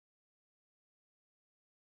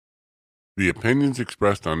The opinions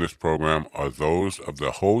expressed on this program are those of the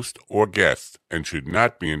host or guest and should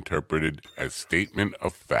not be interpreted as statement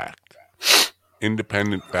of fact.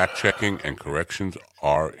 Independent fact-checking and corrections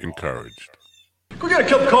are encouraged. Can we get a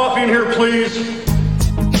cup of coffee in here, please?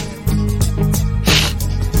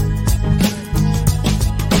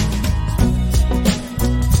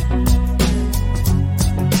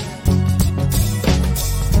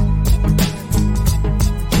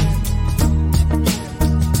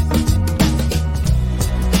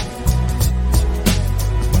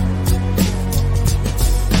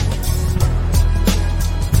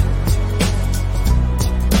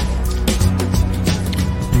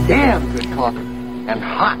 Damn good coffee and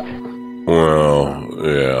hot. Well,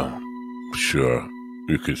 yeah, sure.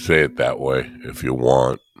 You could say it that way if you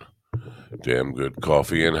want. Damn good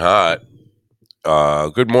coffee and hot.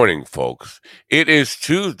 Good morning, folks. It is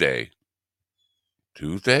Tuesday.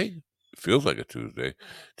 Tuesday? It feels like a Tuesday.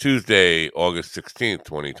 Tuesday, August 16th,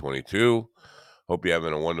 2022. Hope you're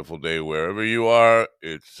having a wonderful day wherever you are.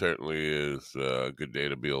 It certainly is a good day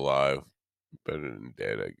to be alive. Better than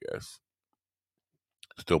dead, I guess.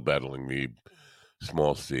 Still battling me,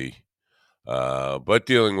 small c, but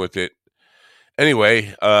dealing with it.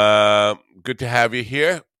 Anyway, good to have you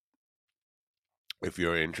here. If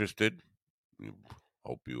you're interested,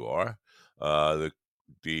 hope you are. The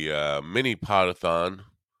mini podathon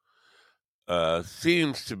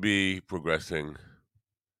seems to be progressing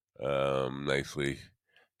nicely,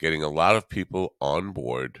 getting a lot of people on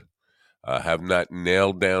board. Have not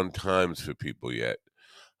nailed down times for people yet.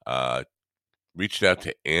 Reached out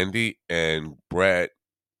to Andy and Brett,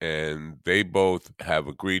 and they both have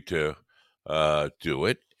agreed to do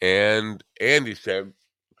it. And Andy said,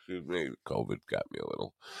 excuse me, COVID got me a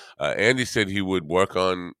little. Andy said he would work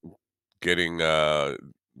on getting the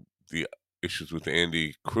Issues with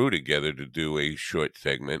Andy crew together to do a short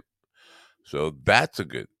segment. So that's a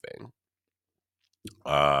good thing.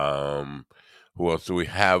 Who else do we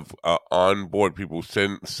have on board? People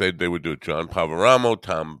said they would do it. John Pavaramo,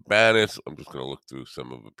 Tom Bannis. I'm just going to look through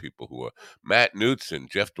some of the people who are Matt Knutson,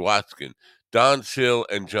 Jeff Dwatskin, Don Sill,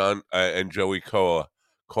 and Joey Cola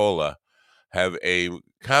have a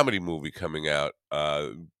comedy movie coming out,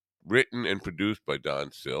 written and produced by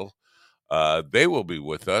Don Sill. They will be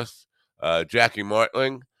with us. Jackie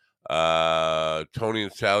Martling, Tony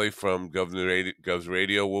and Sally from Gov's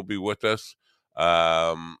Radio will be with us.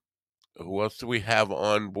 Who else do we have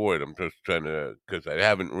on board? I'm just trying to, because I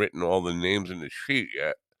haven't written all the names in the sheet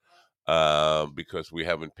yet, because we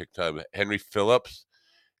haven't picked time. Henry Phillips,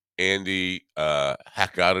 Andy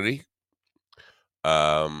Hackoddity,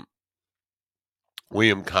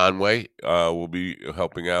 William Conway will be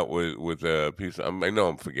helping out with a piece. I know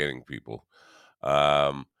I'm forgetting people.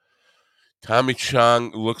 Tommy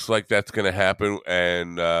Chong looks like that's going to happen,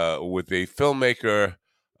 and with a filmmaker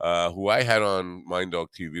who I had on Mind Dog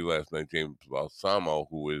TV last night, James Balsamo,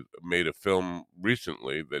 who made a film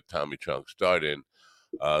recently that Tommy Chong starred in.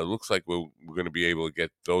 Looks like we're going to be able to get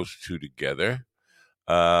those two together.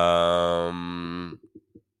 There's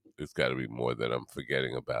got to be more that I'm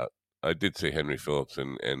forgetting about. I did say Henry Phillips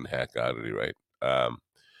and Hack Oddity, right? I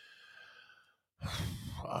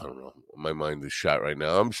don't know. My mind is shot right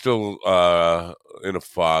now. I'm still in a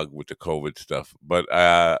fog with the COVID stuff, but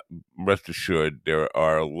rest assured, there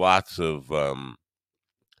are lots of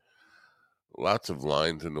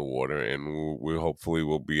lines in the water, and we hopefully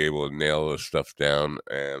will be able to nail this stuff down.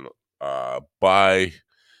 And by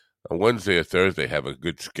Wednesday or Thursday, have a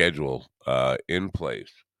good schedule in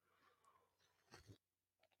place.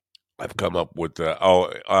 I've come up with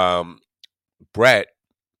Brett.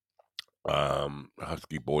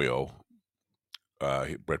 Husky Boyo,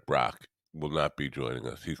 Brett Brock will not be joining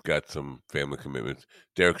us. He's got some family commitments.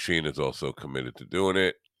 Derek Sheen is also committed to doing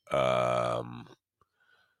it. There's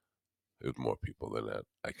more people than that.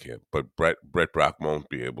 I can't. But Brett Brock won't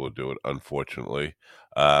be able to do it, unfortunately.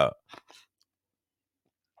 Coming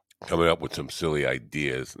up with some silly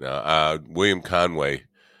ideas. Now, William Conway,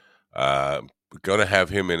 going to have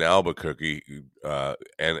him in Albuquerque,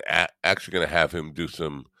 and actually going to have him do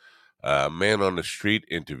some man on the street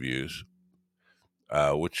interviews,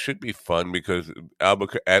 which should be fun because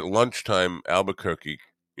at lunchtime, Albuquerque,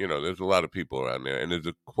 there's a lot of people around there, and there's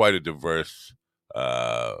quite a diverse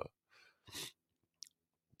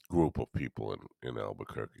group of people in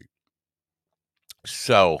Albuquerque.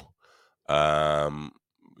 So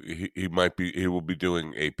he will be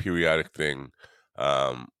doing a periodic thing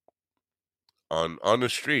on the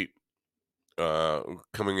street,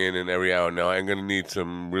 coming in every hour. Now I'm going to need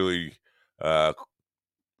some really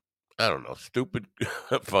I don't know, stupid,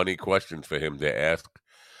 funny questions for him to ask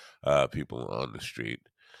people on the street.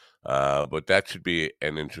 But that should be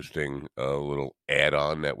an interesting little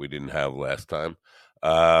add-on that we didn't have last time.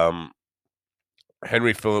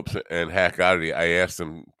 Henry Phillips and Hack Oddity, I asked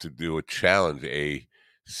them to do a challenge, a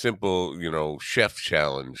simple, chef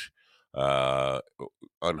challenge,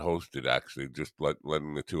 unhosted actually, just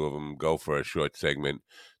letting the two of them go for a short segment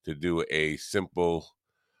to do a simple,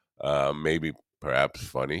 maybe perhaps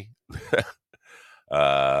funny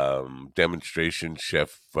demonstration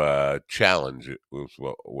chef challenge was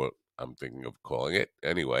what I'm thinking of calling it.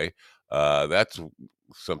 Anyway, that's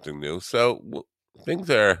something new. So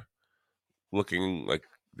things are looking like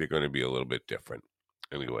they're going to be a little bit different.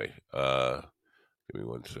 Anyway, give me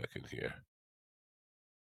 1 second here.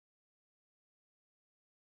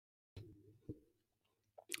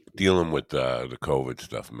 Dealing with the COVID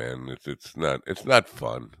stuff, man. It's not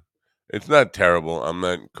fun. It's not terrible. I'm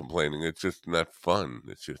not complaining. It's just not fun.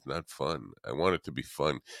 It's just not fun. I want it to be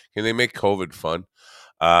fun. Can they make COVID fun?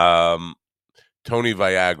 Um, Tony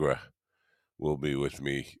Viagra will be with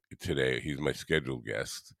me today. He's my scheduled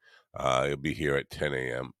guest. He'll be here at 10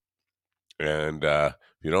 a.m. And if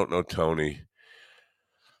you don't know Tony,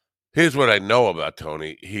 here's what I know about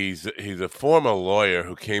Tony. He's a former lawyer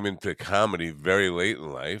who came into comedy very late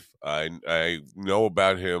in life. I know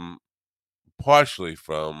about him partially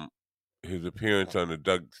from his appearance on the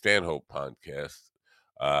Doug Stanhope podcast.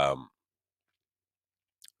 Now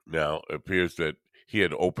it appears that he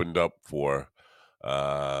had opened up for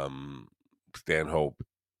Stanhope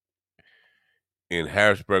in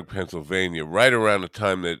Harrisburg, Pennsylvania, right around the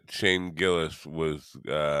time that Shane Gillis was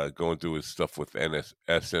going through his stuff with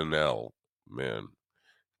SNL. Man,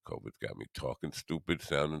 COVID's got me talking stupid,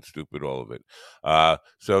 sounding stupid, all of it.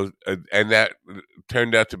 And that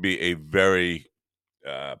turned out to be a very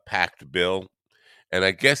packed bill. And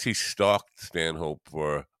I guess he stalked Stanhope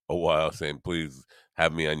for a while, saying, "Please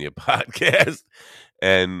have me on your podcast."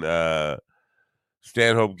 And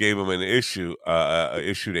Stanhope gave him an issued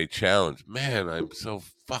a challenge. Man, I'm so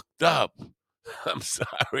fucked up. I'm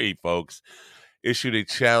sorry, folks. Issued a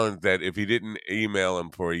challenge that if he didn't email him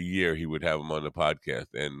for a year, he would have him on the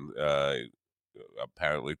podcast. And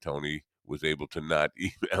apparently Tony was able to not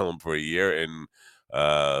email him for a year, and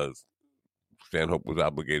Stanhope was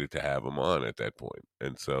obligated to have him on at that point.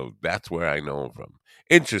 And so that's where I know him from.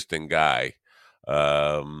 Interesting guy.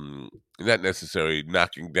 Not necessarily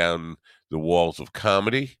knocking down the walls of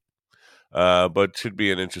comedy, but should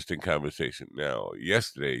be an interesting conversation. Now,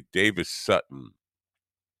 yesterday, Davis Sutton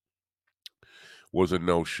was a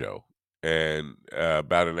no-show. And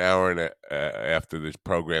about an hour after this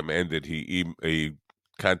program ended, he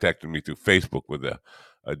contacted me through Facebook with a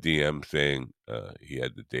DM saying he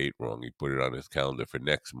had the date wrong. He put it on his calendar for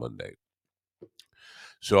next Monday.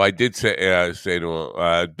 So I did say to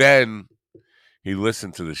him, then he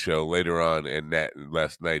listened to the show later on, and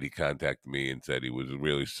last night he contacted me and said he was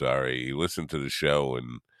really sorry. He listened to the show,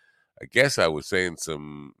 and I guess I was saying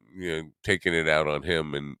some, taking it out on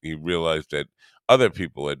him, and he realized that other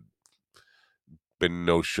people had been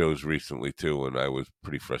no shows recently too, and I was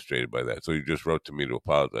pretty frustrated by that. So he just wrote to me to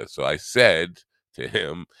apologize. So I said to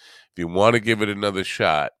him, if you want to give it another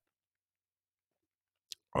shot,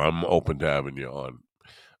 I'm open to having you on.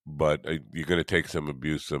 But you're going to take some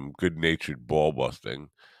abuse, some good-natured ball busting,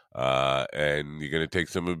 and you're going to take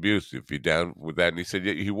some abuse if you're down with that. And he said,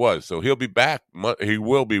 yeah, he was. So he'll be back. He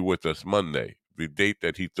will be with us Monday, the date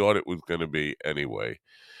that he thought it was going to be anyway.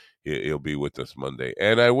 He'll be with us Monday,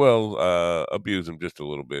 and I will abuse him just a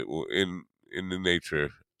little bit in the nature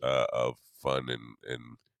of fun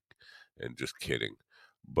and just kidding.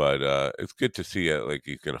 But it's good to see like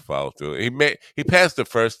he's going to follow through. He passed the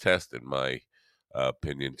first test in my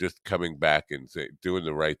opinion, just coming back and doing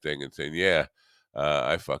the right thing and saying, yeah,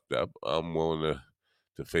 I fucked up. I'm willing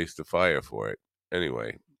to face the fire for it.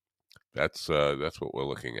 Anyway, that's what we're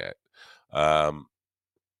looking at.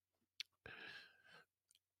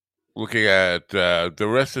 Looking at the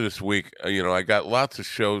rest of this week, I got lots of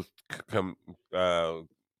shows come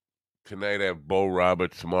tonight. I have Bo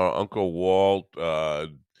Roberts, tomorrow Uncle Walt,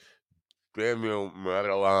 Samuel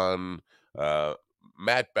Madeline,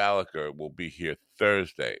 Matt Balaker will be here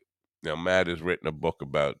Thursday. Now, Matt has written a book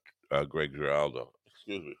about Greg Giraldo.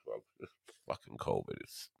 Excuse me, folks. This fucking COVID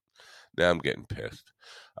now I'm getting pissed.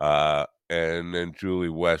 And then Julie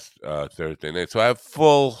West Thursday night. So I have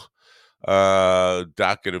full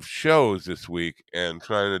docket of shows this week, and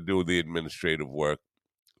trying to do the administrative work.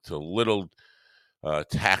 It's a little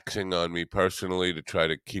taxing on me personally to try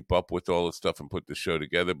to keep up with all this stuff and put the show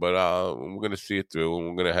together, but we're going to see it through, and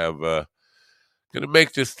we're going to have going to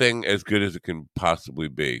make this thing as good as it can possibly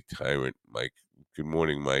be. Tyrant Mike, good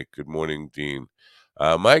morning, Mike. Good morning, Dean.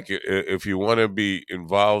 Mike, if you want to be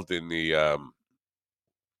involved in the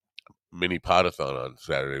mini podathon on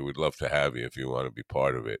Saturday, we'd love to have you if you want to be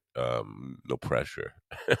part of it. No pressure.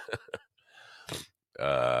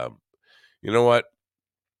 You know what?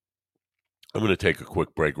 I'm going to take a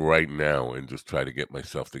quick break right now and just try to get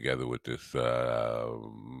myself together with this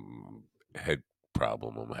head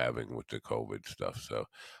problem I'm having with the COVID stuff. So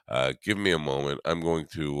give me a moment. I'm going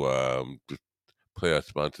to just play our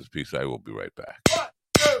sponsor's piece. I will be right back. 1,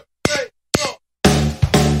 2, 3, 4.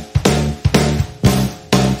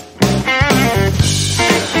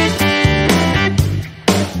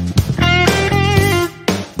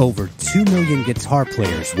 Over 2 million guitar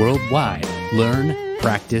players worldwide learn,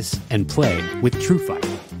 practice, and play with TrueFire.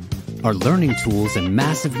 Our learning tools and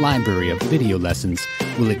massive library of video lessons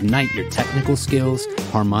will ignite your technical skills,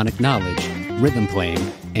 harmonic knowledge, rhythm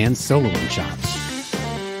playing, and soloing chops.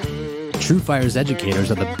 TrueFire's educators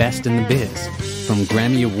are the best in the biz, from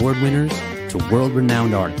Grammy Award winners to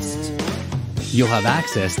world-renowned artists. You'll have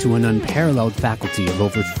access to an unparalleled faculty of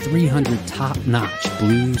over 300 top-notch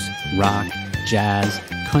blues, rock, jazz,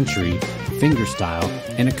 country, fingerstyle,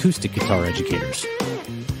 and acoustic guitar educators.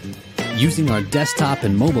 Using our desktop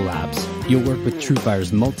and mobile apps, you'll work with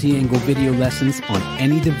TrueFire's multi-angle video lessons on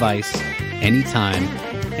any device, anytime,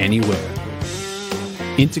 anywhere.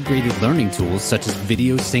 Integrated learning tools such as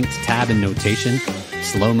video synced tab and notation,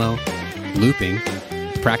 slow-mo, looping,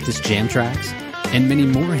 practice jam tracks, and many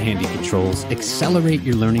more handy controls accelerate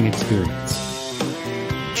your learning experience.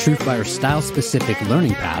 TrueFire style-specific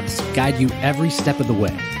learning paths guide you every step of the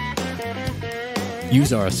way.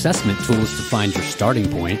 Use our assessment tools to find your starting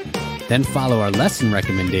point, then follow our lesson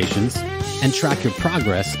recommendations and track your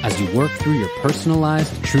progress as you work through your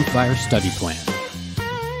personalized TrueFire study plan.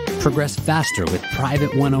 Progress faster with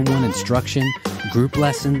private one-on-one instruction, group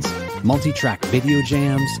lessons, multi-track video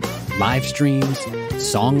jams, live streams,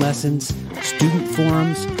 song lessons, student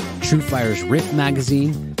forums, TrueFire's Riff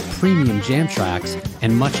magazine, premium jam tracks,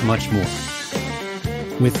 and much, much more.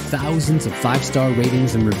 With thousands of 5-star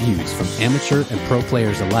ratings and reviews from amateur and pro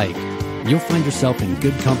players alike, you'll find yourself in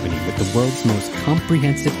good company with the world's most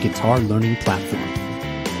comprehensive guitar learning platform.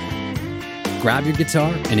 Grab your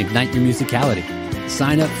guitar and ignite your musicality.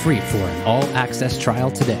 Sign up free for an all-access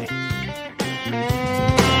trial today.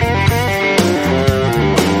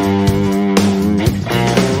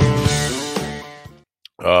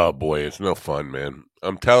 Oh boy, it's no fun, man.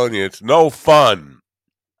 I'm telling you, it's no fun.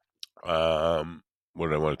 What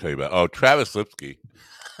did I want to tell you about? Oh, Travis Lipsky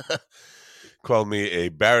called me a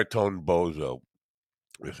baritone bozo.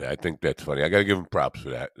 I think that's funny. I got to give him props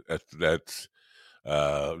for that.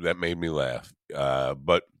 That made me laugh.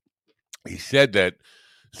 But he said that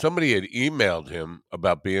somebody had emailed him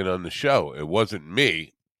about being on the show. It wasn't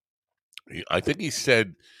me. I think he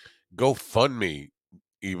said GoFundMe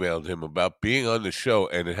emailed him about being on the show,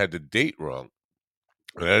 and it had the date wrong.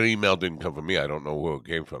 And that email didn't come from me. I don't know where it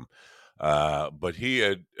came from. But he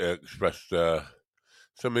had expressed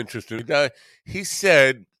some interest in it. He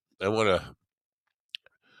said, I don't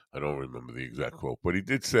remember the exact quote, but he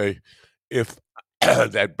did say, if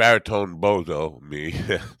that baritone bozo, me,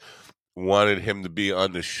 wanted him to be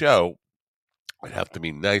on the show, I'd have to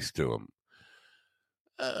be nice to him.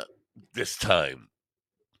 This time,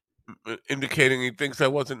 indicating he thinks I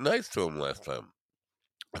wasn't nice to him last time.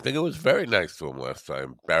 I think it was very nice to him last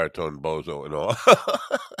time, baritone bozo and all.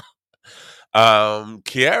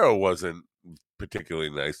 Kiara wasn't particularly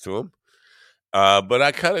nice to him, but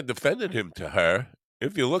I kind of defended him to her.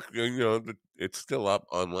 If you look, it's still up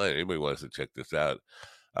online. Anybody wants to check this out.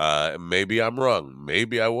 Maybe I'm wrong.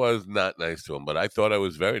 Maybe I was not nice to him, but I thought I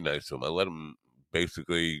was very nice to him. I let him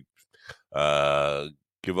basically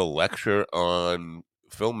give a lecture on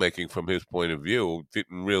filmmaking from his point of view.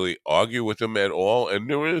 Didn't really argue with him at all, and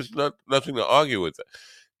there is nothing to argue with.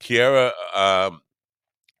 Kiara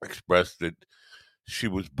expressed that she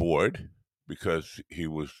was bored because he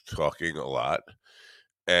was talking a lot,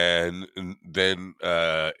 and then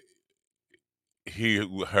he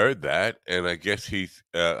heard that, and I guess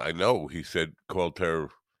I know he called her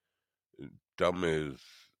dumb as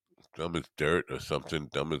dirt or something,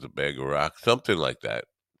 dumb as a bag of rocks, something like that.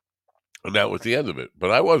 And that was the end of it.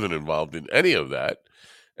 But I wasn't involved in any of that.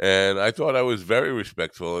 And I thought I was very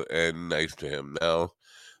respectful and nice to him. Now,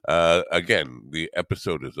 again, the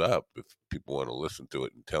episode is up. If people want to listen to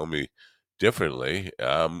it and tell me differently,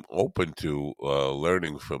 I'm open to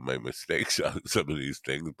learning from my mistakes on some of these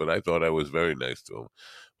things. But I thought I was very nice to him.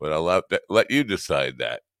 But I'll let you decide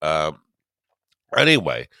that.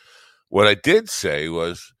 Anyway, what I did say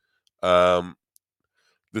was,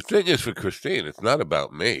 the thing is for Christine, it's not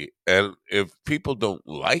about me. And if people don't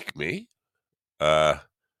like me,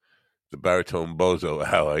 the baritone bozo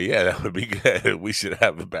hour. Yeah, that would be good. We should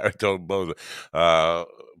have the baritone bozo.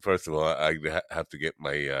 First of all, I have to get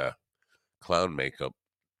my clown makeup,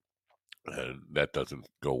 and that doesn't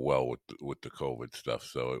go well with the COVID stuff.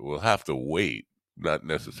 So it will have to wait. Not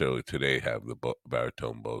necessarily today have the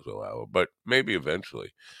baritone bozo hour, but maybe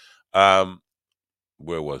eventually.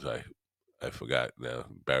 Where was I? I forgot now.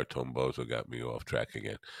 Baritone bozo got me off track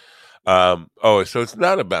again. So it's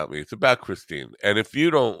not about me. It's about Christine. And if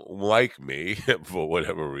you don't like me for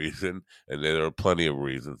whatever reason, and there are plenty of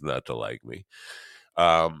reasons not to like me,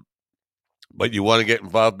 but you want to get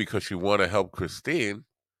involved because you want to help Christine,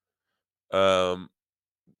 um,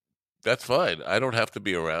 that's fine. I don't have to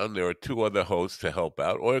be around. There are two other hosts to help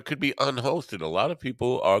out, or it could be unhosted. A lot of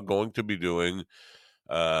people are going to be doing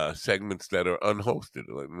segments that are unhosted.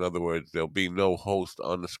 In other words, there'll be no host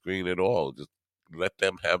on the screen at all. Just let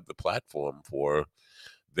them have the platform for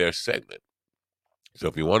their segment. So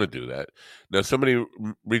if you want to do that. Now, somebody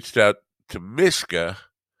reached out to Mishka,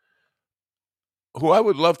 who I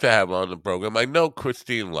would love to have on the program. I know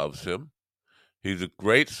Christine loves him. He's a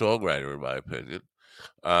great songwriter, in my opinion.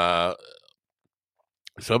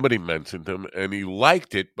 Somebody mentioned him, and he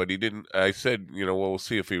liked it, but he didn't. I said, well, we'll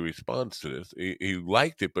see if he responds to this. He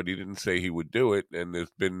liked it, but he didn't say he would do it, and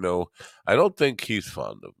there's been no. I don't think he's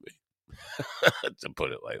fond of me, to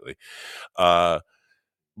put it lightly.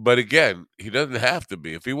 But again, he doesn't have to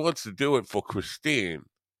be. If he wants to do it for Christine,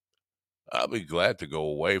 I'll be glad to go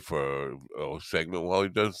away for a segment while he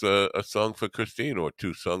does a song for Christine or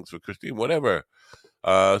two songs for Christine, whatever.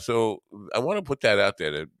 So I want to put that out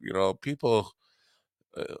there that, people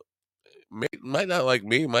might not like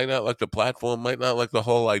me, might not like the platform, might not like the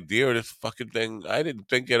whole idea of this fucking thing. I didn't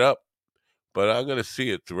think it up, but I'm going to see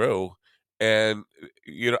it through. And,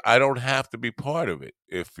 I don't have to be part of it.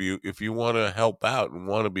 If you want to help out and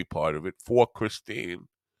want to be part of it for Christine,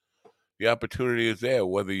 the opportunity is there,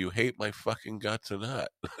 whether you hate my fucking guts or not.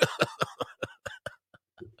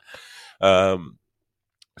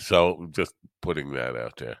 So just putting that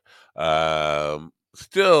out there.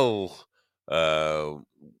 Still,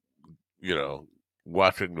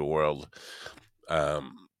 watching the world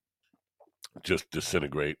just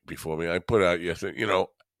disintegrate before me. I put out yesterday,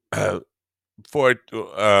 for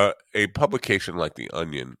a publication like The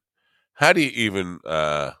Onion, how do you even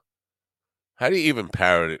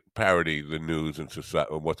parody the news and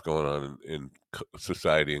society, what's going on in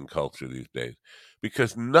society and culture these days?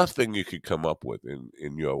 Because nothing you could come up with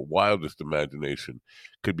in your wildest imagination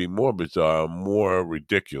could be more bizarre, more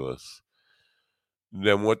ridiculous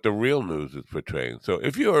than what the real news is portraying. So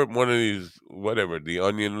if you're one of these, whatever, The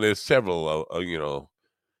Onion, there's several,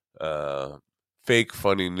 fake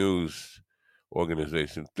funny news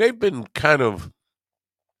organizations. They've been kind of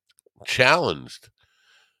challenged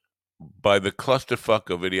by the clusterfuck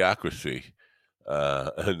of idiocracy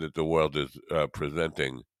that the world is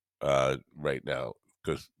presenting right now,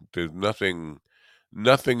 because there's nothing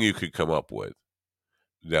you could come up with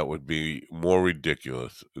that would be more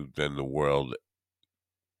ridiculous than the world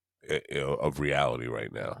of reality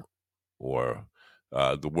right now, or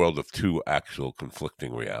the world of two actual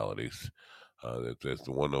conflicting realities. There's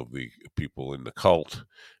one of the people in the cult,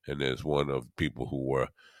 and there's one of people who were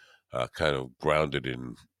kind of grounded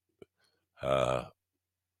in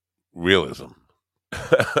realism.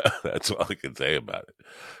 That's all I can say about it.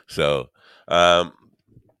 So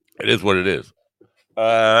it is what it is.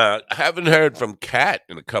 I haven't heard from Kat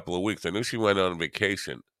in a couple of weeks. I knew she went on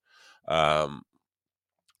vacation.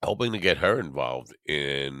 Hoping to get her involved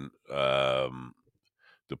in the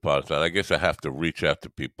podcast. I guess I have to reach out to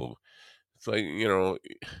people. It's like,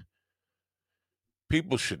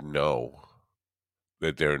 people should know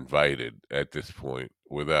that they're invited at this point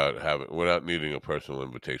without needing a personal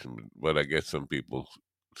invitation. But I guess some people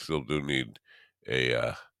still do need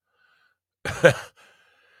a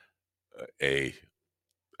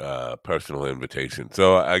personal invitation.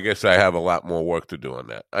 So I guess I have a lot more work to do on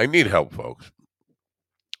that. I need help, folks.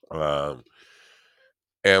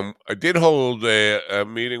 And I did hold a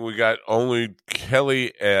meeting. We got only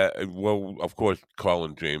Kelly, well, of course, Carl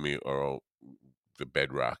and Jamie are the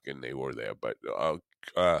bedrock, and they were there. But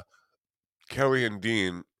Kelly and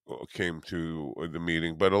Dean came to the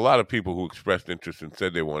meeting. But a lot of people who expressed interest and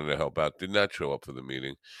said they wanted to help out did not show up for the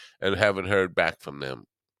meeting, and haven't heard back from them.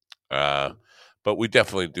 But we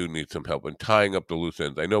definitely do need some help in tying up the loose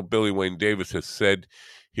ends. I know Billy Wayne Davis has said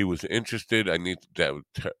he was interested. I need to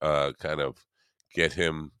kind of get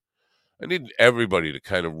him. I need everybody to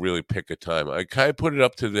kind of really pick a time. I kind of put it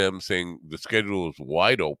up to them, saying the schedule is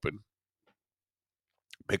wide open,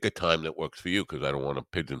 Pick a time that works for you, because I don't want to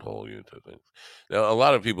pigeonhole you into things. Now, a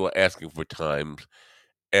lot of people are asking for times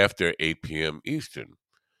after 8 p.m. Eastern,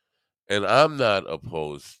 and I'm not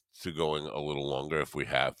opposed to going a little longer if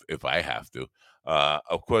I have to.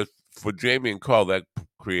 Of course, for Jamie and Carl, that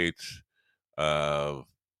creates uh,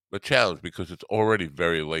 a challenge because it's already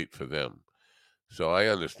very late for them. So I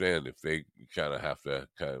understand if they kind of have to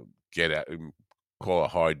kind of get at and call a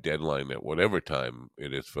hard deadline at whatever time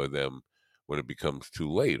it is for them when it becomes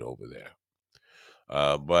too late over there.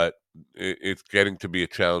 But it's getting to be a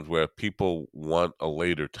challenge where people want a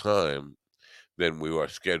later time than we are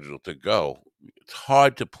scheduled to go. It's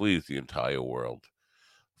hard to please the entire world,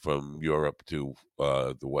 from Europe to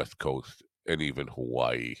the West Coast and even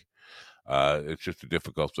Hawaii. It's just a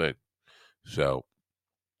difficult thing. So,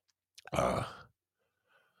 uh,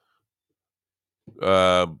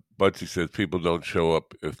 Butsy says people don't show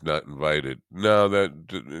up if not invited. No,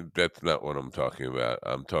 that's not what I'm talking about.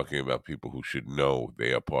 I'm talking about people who should know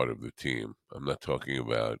they are part of the team. I'm not talking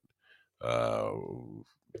about uh,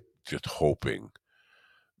 just hoping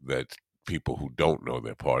that people who don't know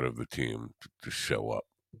they're part of the team to show up.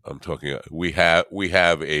 I'm talking. We have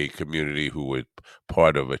a community who is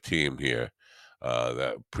part of a team here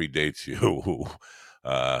that predates you. Who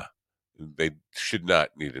they should not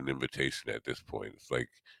need an invitation at this point. It's like,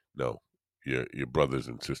 no, your brothers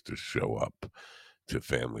and sisters show up to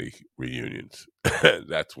family reunions.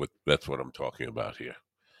 That's what I'm talking about here.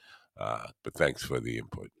 But thanks for the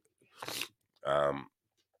input.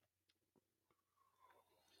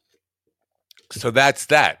 So that's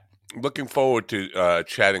that. Looking forward to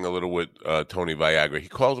chatting a little with Tony Viagra. He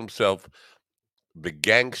calls himself the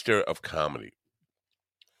gangster of comedy.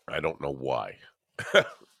 I don't know why.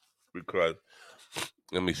 Because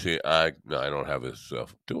let me see. I don't have his.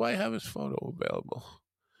 Do I have his photo available?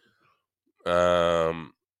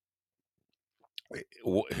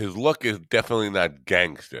 His look is definitely not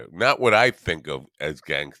gangster. Not what I think of as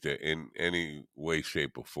gangster in any way,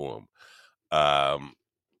 shape, or form. I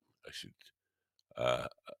should. Uh,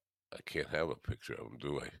 I can't have a picture of him,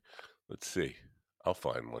 do I? Let's see. I'll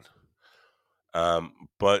find one.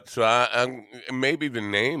 But so I'm maybe the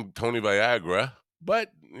name Tony Viagra,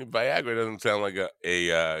 but Viagra doesn't sound like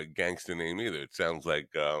a gangster name either. It sounds like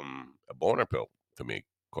a boner pill to me,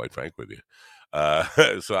 quite frank with you.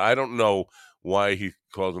 So I don't know why he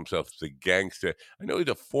calls himself the gangster. I know he's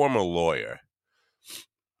a former lawyer.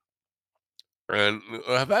 And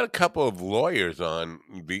I've had a couple of lawyers on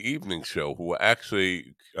the evening show who are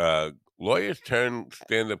actually lawyers turned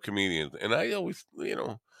stand-up comedians. And I always,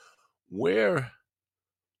 where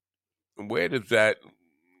does that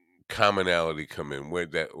commonality come in? Where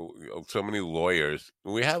that so many lawyers,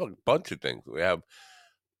 we have a bunch of things. We have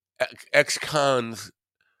ex-cons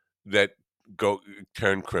that go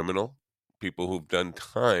turn criminal, people who've done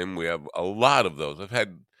time. We have a lot of those. I've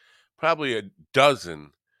had probably a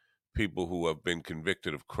dozen people who have been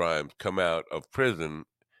convicted of crimes come out of prison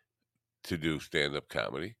to do stand-up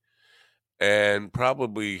comedy, and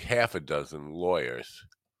probably half a dozen lawyers.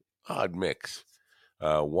 Odd mix.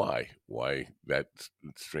 Why that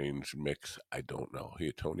strange mix? I don't know.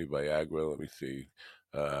 Here, Tony Viagra. Let me see.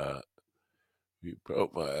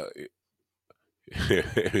 Profile.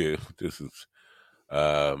 This is.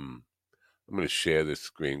 I'm going to share this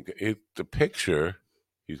screen. The picture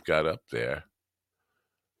he's got up there.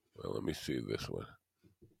 Well, let me see this one.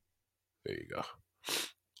 There you go.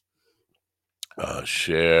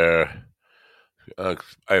 Share. I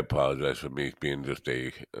apologize for me being just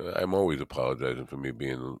I'm always apologizing for me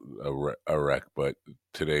being a wreck, but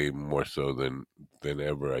today more so than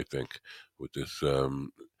ever, I think, with this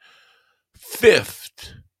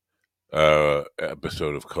fifth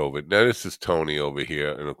episode of COVID. Now, this is Tony over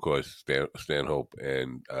here, and of course, Stanhope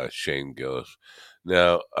and Shane Gillis.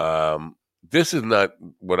 Now, this is not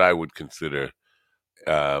what I would consider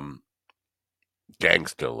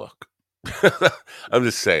gangster look. I'm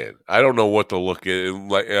just saying. I don't know what the look is.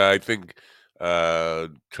 Like, I think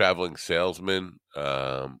traveling salesman.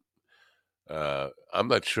 I'm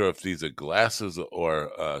not sure if these are glasses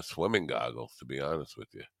or swimming goggles, to be honest with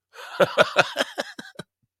you.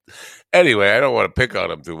 Anyway, I don't want to pick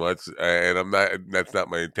on him too much, and I'm not. That's not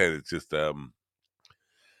my intent. It's just I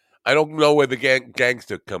don't know where the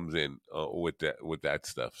gangster comes in with that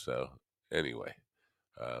stuff. So anyway,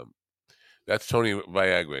 that's Tony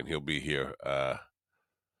Viagra, and he'll be here.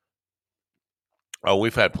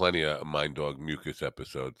 We've had plenty of Mind Dog Mucus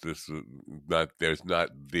episodes. This is not. There's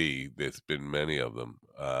been many of them.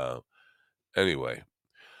 Anyway,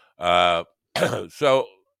 so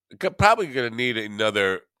probably going to need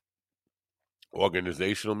another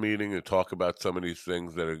organizational meeting to talk about some of these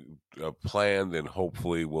things that are planned and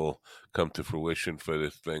hopefully will come to fruition for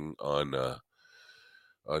this thing on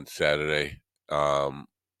Saturday.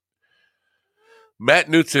 Matt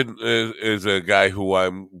Knutson is a guy who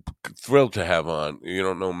I'm thrilled to have on. You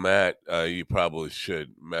don't know Matt, you probably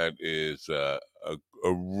should. Matt is a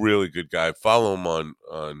really good guy. Follow him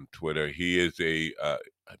on Twitter. He is I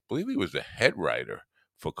believe he was a head writer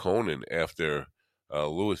for Conan after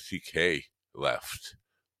Louis C.K. left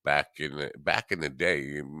back in the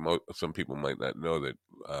day. Some people might not know that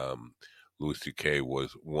Louis C.K.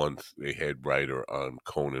 was once a head writer on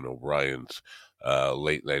Conan O'Brien's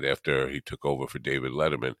late night after he took over for David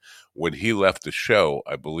Letterman. When he left the show,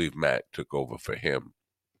 I believe Matt took over for him.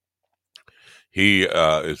 He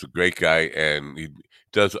is a great guy, and he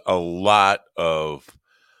does a lot of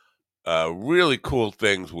really cool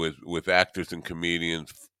things with actors and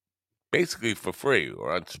comedians, basically for free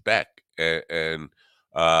or on spec, and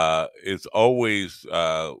is always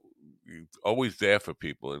there for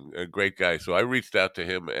people, and a great guy. So I reached out to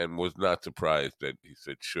him and was not surprised that he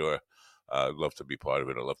said, "Sure, I'd love to be part of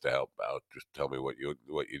it. I'd love to help out. Just tell me what you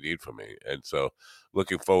need from me." And so,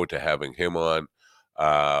 looking forward to having him on.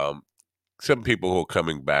 Some people who are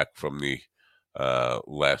coming back from the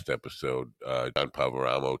last episode: John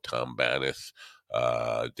Pavaramo, Tom Bannis,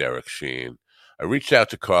 Derek Sheen. I reached out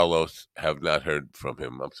to Carlos, have not heard from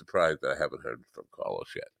him. I'm surprised I haven't heard from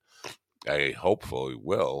Carlos yet. I hopefully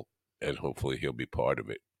will, and hopefully he'll be part of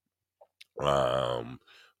it.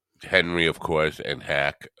 Henry, of course, and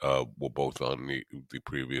Hack were both on the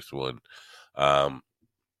previous one.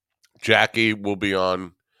 Jackie will be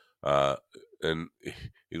on, and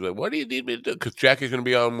he's like, "What do you need me to do?" Because Jackie's going to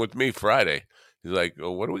be on with me Friday. He's like, "Oh,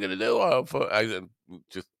 what are we going to do?" I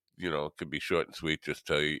just, it could be short and sweet. Just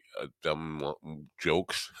tell you dumb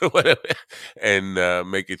jokes, whatever, and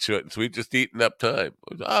make it short and sweet. Just eating up time.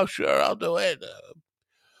 Oh, sure, I'll do it.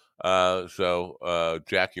 So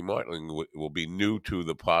Jackie Martling will be new to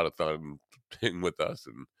the Podathon thing with us,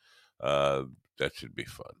 and that should be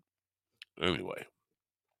fun. Anyway,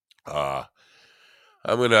 I'm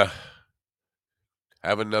gonna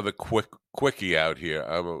have another quickie out here.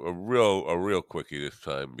 I'm a real quickie this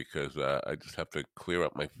time because I just have to clear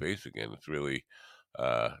up my face again. It's really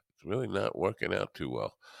not working out too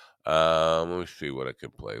well. Let me see what I can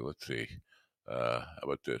play. Let's see. How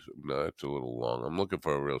about this? No, it's a little long. I'm looking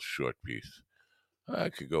for a real short piece. I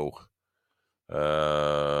could go. Let's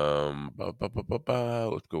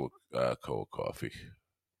go with Koa Coffee.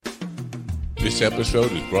 This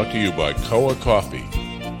episode is brought to you by Koa Coffee.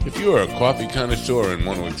 If you are a coffee connoisseur and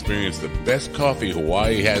want to experience the best coffee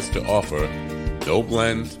Hawaii has to offer, no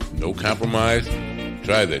blends, no compromise,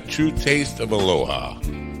 try the true taste of aloha.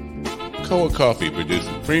 Koa Coffee produces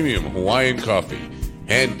premium Hawaiian coffee,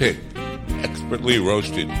 hand-picked, expertly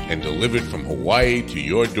roasted, and delivered from Hawaii to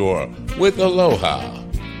your door with aloha.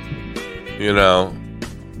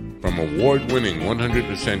 From award-winning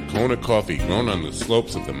 100% Kona coffee grown on the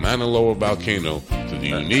slopes of the Mauna Loa volcano to the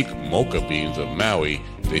unique mocha beans of Maui,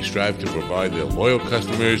 they strive to provide their loyal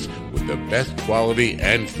customers with the best quality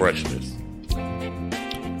and freshness.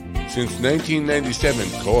 Since 1997,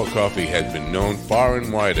 Koa Coffee has been known far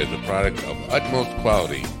and wide as a product of utmost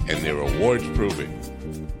quality, and their awards prove it.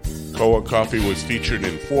 Koa Coffee was featured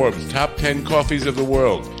in Forbes' Top 10 Coffees of the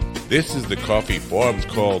World. This is the coffee Forbes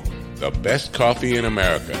called the best coffee in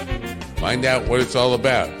America. Find out what it's all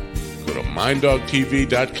about. Go to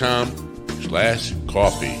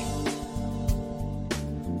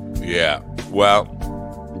minddogtv.com/coffee. Yeah, well,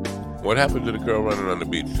 what happened to the girl running on the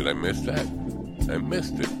beach? Did I miss that? I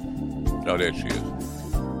missed it. Oh, there she is.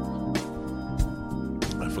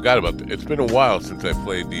 I forgot about that. It's been a while since I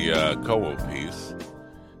played the Koa piece,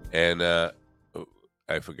 and I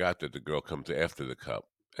forgot that the girl comes after the cup.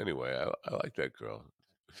 Anyway, I like that girl.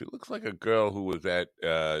 She looks like a girl who was at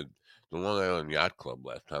the Long Island Yacht Club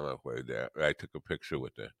last time I played there. I took a picture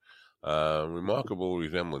with her. Remarkable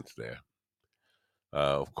resemblance there.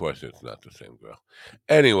 Of course, it's not the same girl.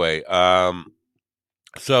 Anyway,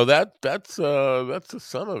 so that's the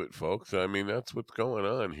sum of it, folks. I mean, that's what's going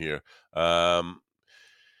on here. What's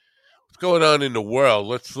going on in the world?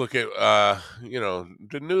 Let's look at the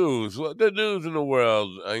news. The news in the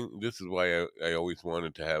world. This is why I always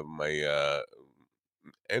wanted to have my.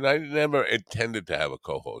 And I never intended to have a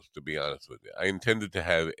co-host, to be honest with you. I intended to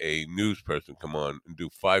have a news person come on and do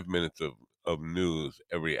 5 minutes of news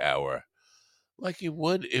every hour, like you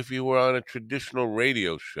would if you were on a traditional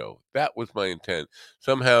radio show. That was my intent.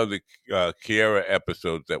 Somehow the Kiera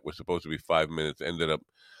episodes that were supposed to be 5 minutes ended up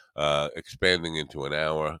expanding into an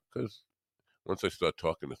hour, because once I start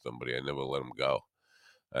talking to somebody, I never let them go.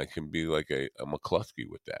 I can be like a McCluskey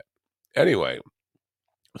with that. Anyway,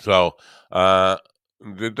 so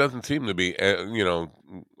there doesn't seem to be,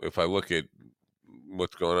 if I look at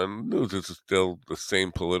what's going on in the news, it's still the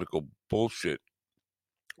same political bullshit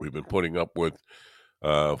we've been putting up with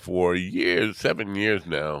for years, 7 years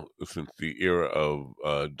now, since the era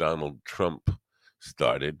of Donald Trump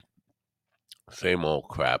started. Same old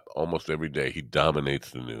crap. Almost every day he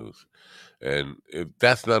dominates the news. And if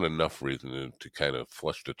that's not enough reason to kind of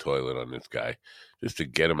flush the toilet on this guy, just to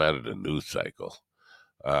get him out of the news cycle,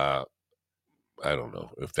 I don't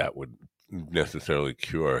know if that would necessarily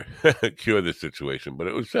cure the situation, but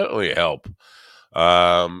it would certainly help.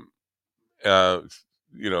 Um,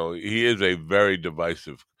 he is a very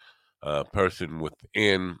divisive person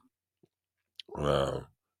within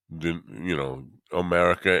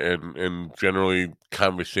America and generally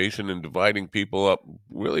conversation and dividing people up.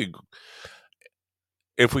 Really,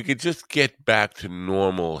 if we could just get back to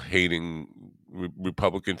normal hating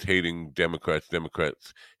Republicans hating Democrats,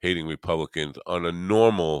 Democrats hating Republicans on a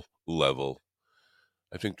normal level,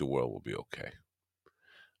 I think the world will be okay.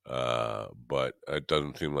 But it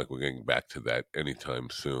doesn't seem like we're getting back to that anytime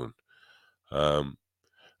soon. I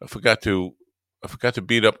forgot to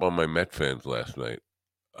beat up on my Met fans last night.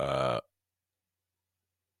 I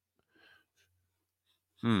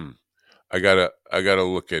gotta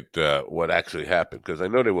look at what actually happened because I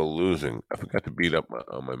know they were losing. I forgot to beat up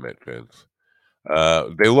on my Met fans.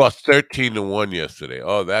 They lost 13-1 yesterday.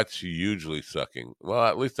 Oh, that's hugely sucking. Well,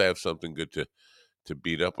 at least I have something good to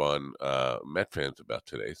beat up on Met fans about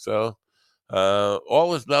today. So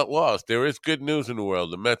all is not lost. There is good news in the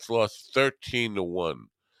world. The Mets lost 13-1.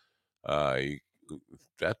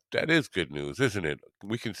 That is good news, isn't it?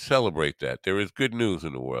 We can celebrate that. There is good news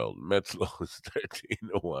in the world. Mets lost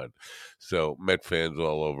 13-1. So Met fans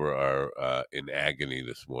all over are in agony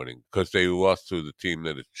this morning because they lost to the team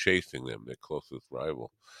that is chasing them, their closest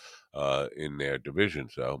rival in their division.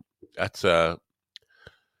 So that's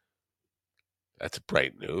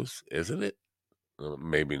bright news, isn't it?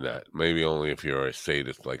 Maybe not. Maybe only if you're a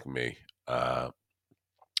sadist like me.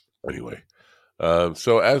 Anyway,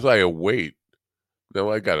 so as I await,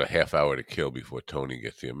 I got a half hour to kill before Tony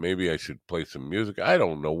gets here. Maybe I should play some music. I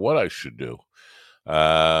don't know what I should do.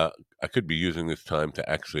 I could be using this time to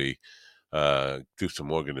actually do some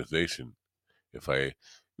organization.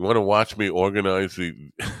 You want to watch me organize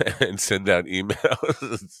and send out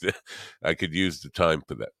emails, I could use the time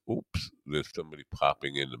for that. Oops, there's somebody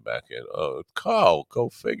popping in the back end. Oh, it's Carl. Go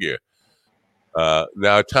figure.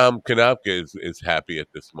 Now, Tom Kanopka is happy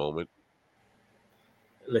at this moment.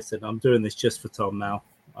 Listen, I'm doing this just for Tom now.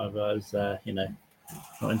 I was, not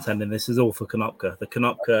intending this. Is all for Kanopka. The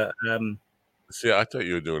Kanopka. See, I thought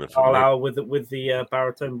you were doing it for me. With the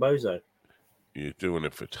baritone bozo. You're doing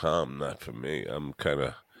it for Tom, not for me. I'm kind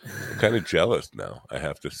of jealous now. I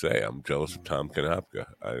have to say, I'm jealous of Tom Kanopka.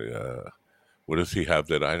 What does he have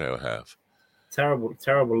that I don't have?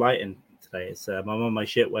 Terrible lighting today. It's I'm on my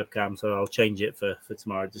shit webcam, so I'll change it for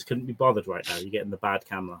tomorrow. Just couldn't be bothered right now. You're getting the bad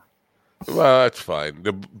camera. Well, that's fine.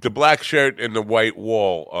 The black shirt and the white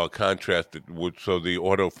wall are contrasted so the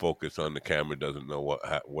autofocus on the camera doesn't know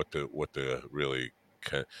what the really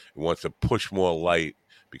it wants to push more light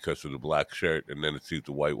because of the black shirt, and then it sees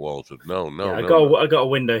the white wall. So no. I got a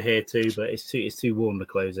window here too, but it's too warm to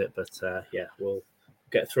close it. But we'll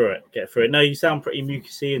get through it. No, you sound pretty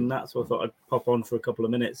mucusy and that, so I thought I'd pop on for a couple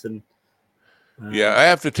of minutes and. I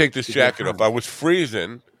have to take this jacket off. I was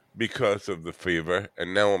freezing because of the fever,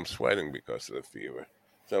 and now I'm sweating because of the fever.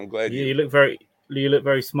 So I'm glad you look very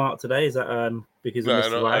smart today. Is that because of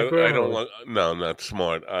Mr. Viagra? I don't look. No, not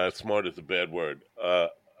smart. Smart is a bad word. I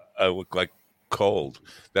look like cold.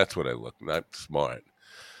 That's what I look. Not smart.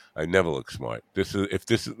 I never look smart. If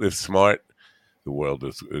this is smart, the world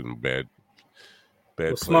is in bad.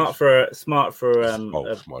 Well, smart for smart for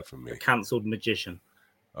me. A cancelled magician.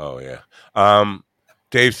 Oh yeah.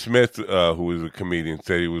 Dave Smith, who is a comedian,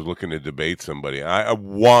 said he was looking to debate somebody. I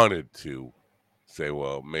wanted to say,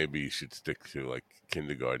 well, maybe you should stick to like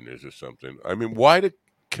kindergartners or something. I mean, why do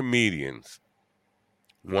comedians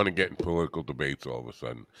want to get in political debates all of a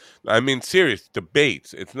sudden? I mean, serious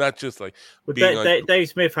debates. It's not just like. Well, Dave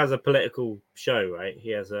Smith has a political show, right? He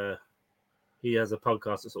has a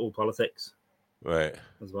podcast that's all politics, right?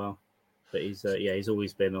 As well. But he's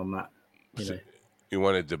always been on that. You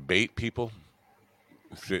want to debate people?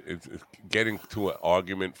 It's getting to an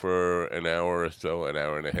argument for an hour or so, an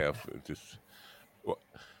hour and a half.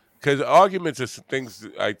 Because arguments are things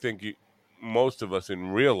I think most of us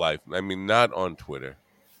in real life, I mean, not on Twitter,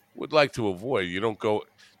 would like to avoid. Do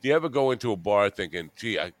you ever go into a bar thinking,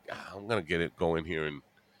 gee, I'm going to go in here and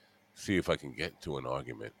see if I can get into an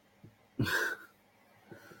argument.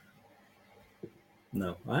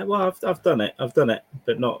 No, I've done it. I've done it,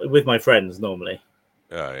 but not with my friends normally.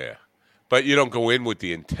 Oh yeah, but you don't go in with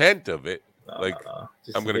the intent of it. Like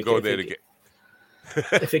Just I'm going to go there to get.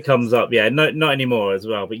 If it comes up, yeah, no, not anymore as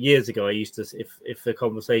well. But years ago, I used to, if the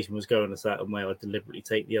conversation was going a certain way, I'd deliberately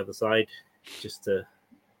take the other side just to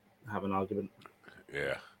have an argument.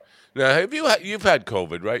 Yeah. Now, you've had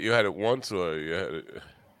COVID, right? You had it once, or you had it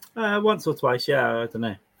Once or twice, yeah. I don't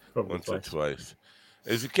know, probably once twice. or twice.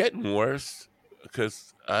 Is it getting worse?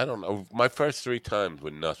 Because I don't know. My first 3 times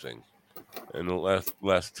were nothing, and the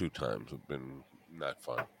last 2 times have been not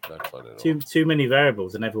fun. Not fun at all. Too many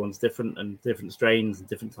variables, and everyone's different, and different strains, and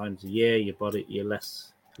different times of year. Your body, you're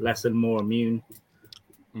less and more immune.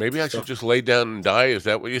 Maybe I should just lay down and die. Is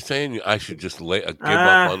that what you're saying? I should just give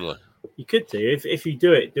up on. You could do if you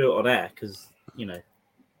do it on air, because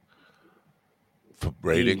for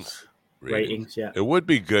ratings. Yeah. It would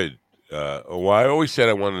be good. Well, I always said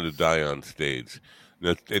I wanted to die on stage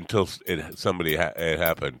until it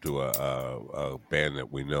happened to a band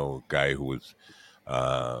that we know, a guy who was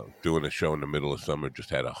doing a show in the middle of summer, just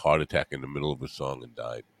had a heart attack in the middle of a song and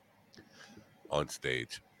died on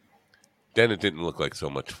stage. Then it didn't look like so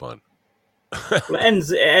much fun. Well,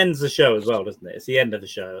 it ends the show as well, doesn't it? It's the end of the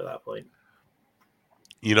show at that point.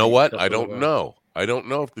 You know what? I don't know. I don't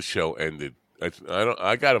know if the show ended.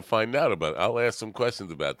 I got to find out about it. I'll ask some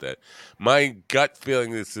questions about that. My gut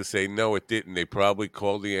feeling is to say no, it didn't. They probably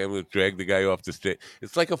called the ambulance, dragged the guy off the stage.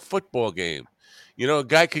 It's like a football game. A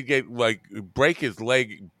guy could break his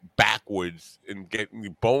leg backwards and get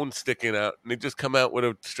bones sticking out, and they just come out with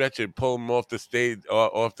a stretcher, pull him off the stage,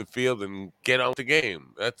 off the field, and get on the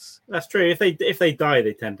game. That's true. If they die,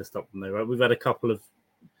 they tend to stop them though, right? We had a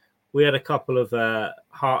couple of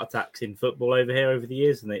heart attacks in football over here over the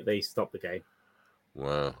years, and they stopped the game.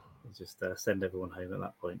 Wow. Just send everyone home at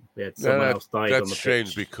that point. We had someone else died on the pitch. That's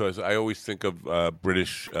strange because I always think of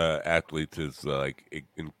British athletes as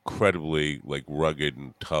incredibly rugged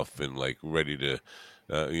and tough and ready to,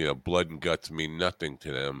 blood and guts mean nothing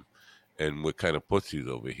to them, and we're kind of pussies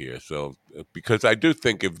over here. So because I do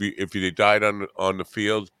think if they died on the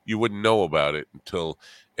field, you wouldn't know about it until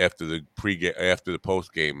after the after the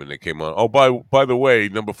post game, and they came on. Oh, by the way,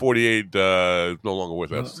 number 48 is no longer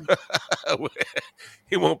with us.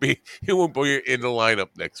 He won't be in the lineup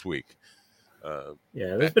next week.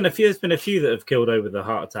 There's been a few that have killed over the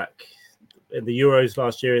heart attack in the Euros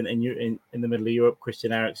last year in the middle of Europe.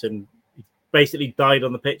 Christian Eriksen basically died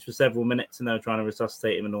on the pitch for several minutes, and they were trying to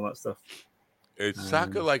resuscitate him and all that stuff. Is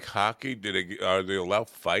soccer like hockey? Are they allow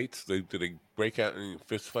fights? Do they break out in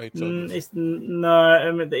fist fights?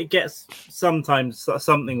 It gets sometimes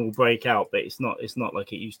something will break out, but it's not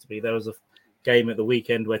like it used to be. There was a game at the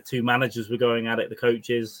weekend where 2 managers were going at it, the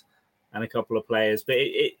coaches and a couple of players, but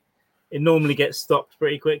it normally gets stopped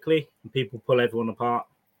pretty quickly, and people pull everyone apart.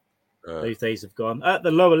 Those days have gone. At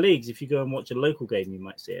the lower leagues, if you go and watch a local game, you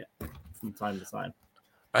might see it from time to time.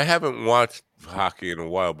 I haven't watched hockey in a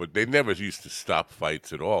while, but they never used to stop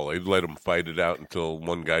fights at all. They'd let them fight it out until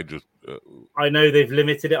one guy just... I know they've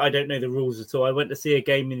limited it. I don't know the rules at all. I went to see a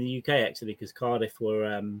game in the UK, actually, because Cardiff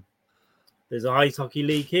were... there's a ice hockey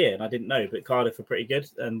league here, and I didn't know, but Cardiff are pretty good,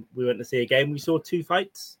 and we went to see a game. We saw 2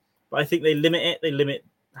 fights, but I think they limit it. They limit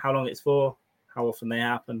how long it's for, how often they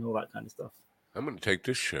happen, all that kind of stuff. I'm going to take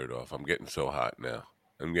this shirt off. I'm getting so hot now.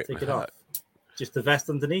 I'm getting Take it hot. off. Just the vest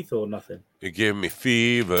underneath or nothing? It gave me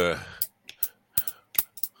fever.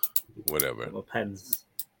 Whatever. Or pens.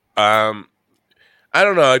 I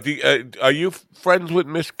don't know. Are you friends with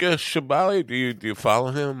Mishka Shabali? Do you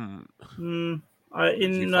follow him? No. I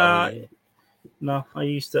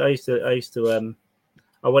used to.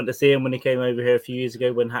 I went to see him when he came over here a few years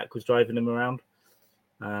ago when Hack was driving him around.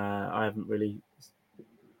 I haven't really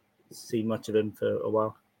seen much of him for a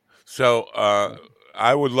while. So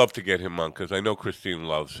I would love to get him on because I know Christine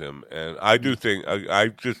loves him, and I do think I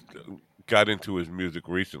just got into his music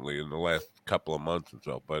recently in the last couple of months or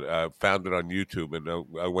so. But I found it on YouTube, and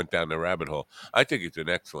I went down the rabbit hole. I think he's an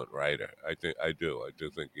excellent writer. I do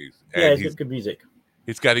think he's good music.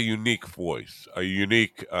 He's got a unique voice,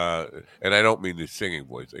 and I don't mean the singing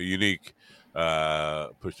voice, a unique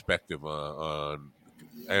perspective on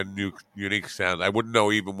unique sound. I wouldn't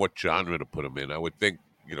know even what genre to put him in. I would think,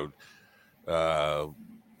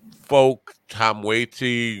 folk, Tom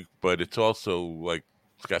Waitsy, but it's also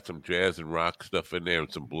it's got some jazz and rock stuff in there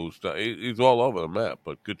and some blues stuff. He's all over the map,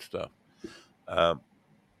 but good stuff.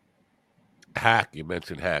 Hack, you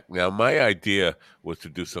mentioned Hack. Now, my idea was to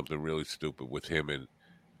do something really stupid with him and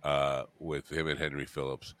Henry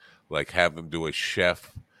Phillips, like have him do a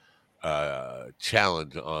chef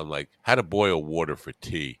challenge on like how to boil water for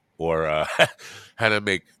tea or how to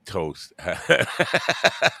make toast. I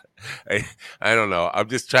don't know. I'm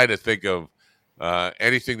just trying to think of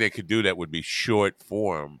anything they could do that would be short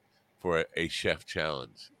form for a chef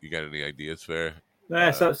challenge. You got any ideas for?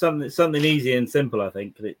 So something easy and simple. I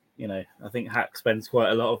think that I think Hack spends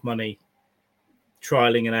quite a lot of money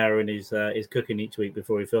trialing and erroring his cooking each week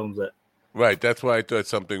before he films it. Right, that's why I thought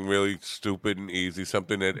something really stupid and easy,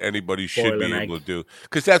 something that anybody should Boil be an able egg. to do.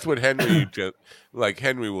 Because that's what Henry like.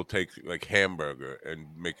 Henry will take like hamburger and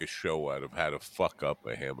make a show out of how to fuck up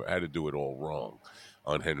a hamburger, how to do it all wrong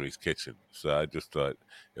on Henry's Kitchen. So I just thought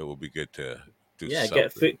it would be good to do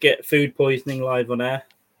something. Get food poisoning live on air.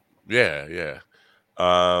 Yeah.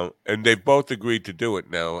 And they both agreed to do it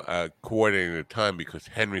now, coordinating the time because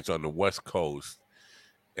Henry's on the West Coast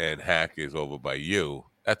and Hack is over by you.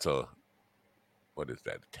 That's what is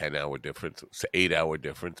that? 10-hour difference? It's an 8-hour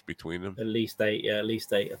difference between them. At least 8. Yeah, at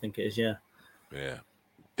least 8. I think it is. Yeah. Yeah.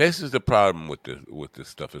 This is the problem with this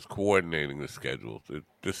stuff is coordinating the schedules.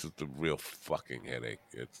 This is the real fucking headache.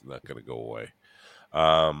 It's not going to go away.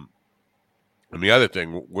 And the other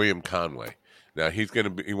thing, William Conway. Now he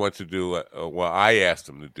wants to do. Well, I asked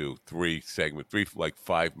him to do 3 like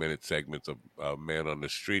 5-minute segments of man on the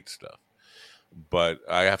street stuff. But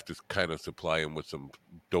I have to kind of supply him with some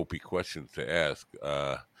dopey questions to ask.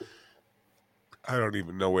 I don't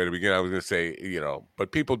even know where to begin. I was going to say,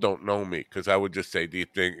 but people don't know me because I would just say, do you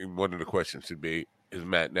think one of the questions should be, is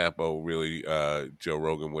Matt Napo really Joe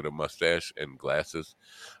Rogan with a mustache and glasses,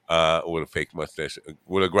 with a fake mustache,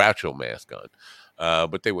 with a Groucho mask on?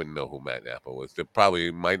 But they wouldn't know who Matt Napo was. They probably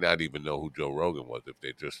might not even know who Joe Rogan was if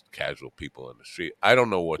they're just casual people on the street. I don't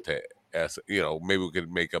know what to ask. Maybe we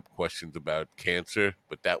could make up questions about cancer,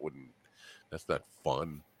 but that's not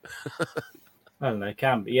fun. I don't know. It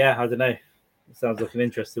can be. Yeah, I don't know. It sounds like an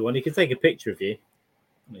interesting one. He can take a picture of you.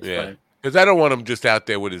 Yeah. Because I don't want him just out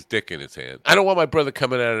there with his dick in his hand. I don't want my brother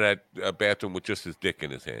coming out of that bathroom with just his dick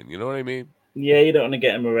in his hand. You know what I mean? Yeah, you don't want to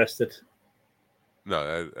get him arrested.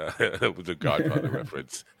 No, that was a Godfather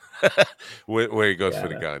reference. where he goes for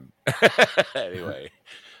the gun. Anyway.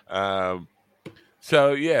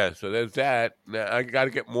 So there's that. Now I got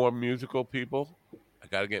to get more musical people. I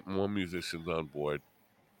got to get more musicians on board.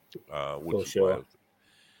 For sure.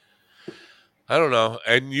 I don't know.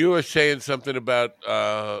 And you were saying something about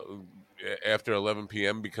after 11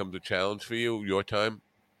 p.m. becomes a challenge for you, your time?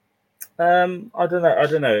 I don't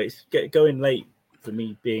know. It's going late for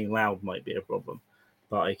me. Being loud might be a problem,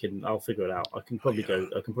 but I'll figure it out. I can probably go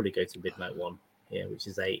to midnight one here, which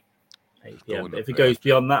is 8 p.m. But if it goes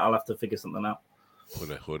beyond that, I'll have to figure something out.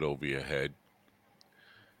 Put a hood over your head.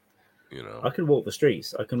 I can walk the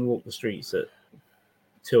streets. I can walk the streets at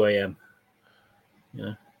 2 a.m.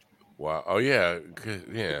 Wow. Oh yeah.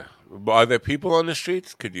 But are there people on the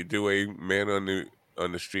streets? Could you do a man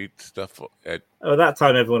on the street stuff at? Oh, that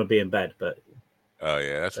time everyone would be in bed, but. Oh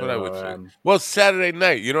yeah, that's what I would say. Well, Saturday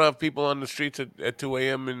night, you don't have people on the streets at 2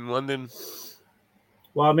 a.m. in London.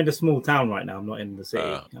 Well, I'm in a small town right now. I'm not in the city.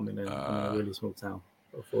 I'm in a really small town,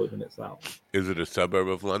 40 minutes out. Is it a suburb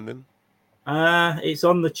of London? It's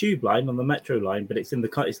on the tube line, on the metro line, but it's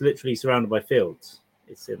literally surrounded by fields.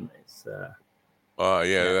 Oh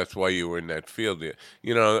yeah, that's why you were in that field.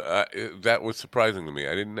 That was surprising to me.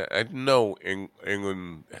 I didn't know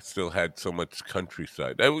England still had so much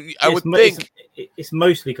countryside. I would think it's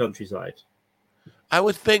mostly countryside. I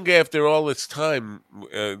would think after all this time,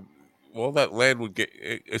 all that land would get.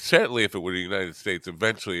 Certainly, if it were the United States,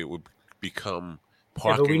 eventually it would become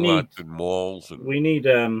parking lots and malls. And we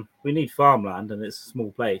need farmland, and it's a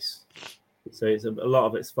small place, so it's a lot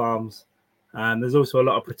of it's farms. And there's also a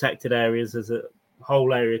lot of protected areas. There's a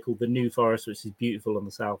whole area called the New Forest, which is beautiful on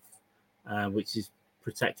the south, which is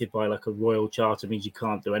protected by like a royal charter. Means you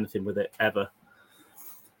can't do anything with it ever.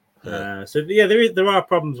 There are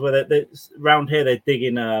problems with it. Around here, they're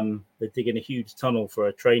digging a huge tunnel for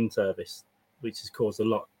a train service, which has caused a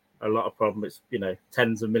lot of problems. It's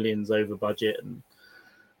tens of millions over budget and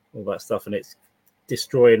all that stuff, and it's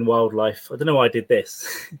destroying wildlife. I don't know why I did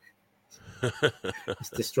this. It's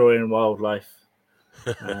destroying wildlife.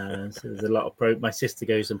 So there's a lot of my sister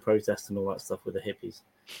goes and protests and all that stuff with the hippies.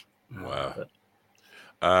 Wow.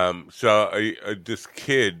 So this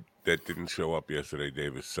kid that didn't show up yesterday,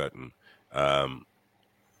 Davis Sutton, I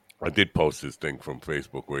did post this thing from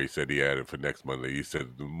Facebook where he said he had it for next Monday. He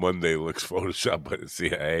said the Monday looks photoshopped by the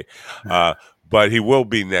CIA, but he will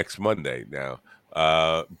be next Monday now.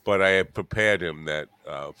 But I have prepared him that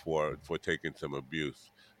for taking some abuse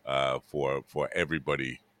for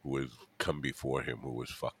everybody who has come before him, who has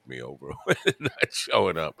fucked me over not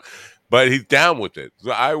showing up, but he's down with it.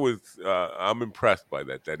 So I'm impressed by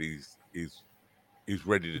that. That he's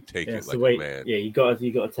ready to take Yeah, it it's like the a way. man. Yeah, you got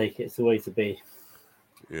to take it. It's the way to be.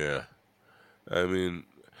 Yeah, I mean,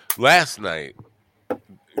 last night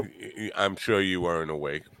I'm sure you weren't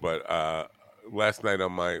awake, but last night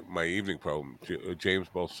on my evening program, James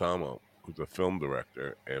Balsamo, who's a film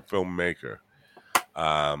director and filmmaker,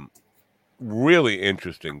 um, really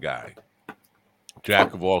interesting guy,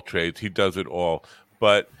 jack of all trades. He does it all,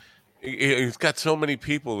 but he's got so many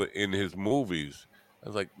people in his movies. I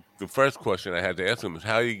was like, the first question I had to ask him is,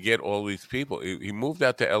 how do you get all these people? He moved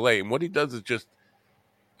out to L.A., and what he does is just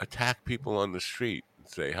attack people on the street and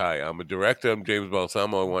say, "Hi, I'm a director. I'm James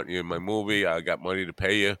Balsamo. I want you in my movie. I got money to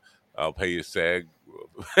pay you. I'll pay you SAG."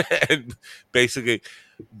 And basically,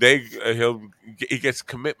 he gets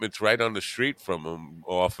commitments right on the street from them,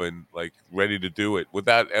 often like ready to do it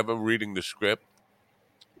without ever reading the script,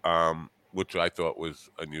 which I thought was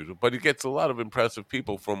unusual. But he gets a lot of impressive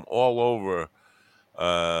people from all over.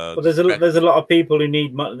 But The there's a lot of people who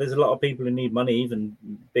need money. There's a lot of people who need money, even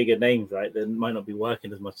bigger names, right? They might not be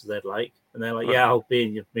working as much as they'd like, and they're like, Right. "Yeah, I'll be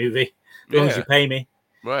in your movie as long as you pay me."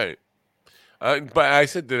 Right. But I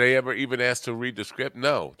said, did they ever even ask to read the script?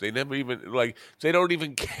 No, they never even they don't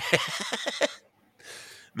even care.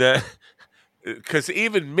 Because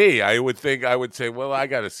even me, I would say, well, I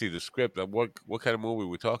got to see the script. What kind of movie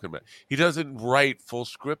we're talking about? He doesn't write full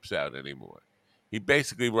scripts out anymore. He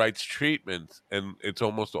basically writes treatments, and it's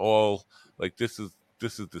almost all like this is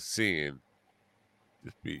the scene.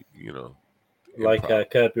 Just be Like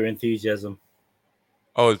improv. Curb Your Enthusiasm.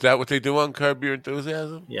 Oh, is that what they do on Curb Your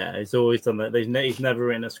Enthusiasm? Yeah, he's always done that. He's never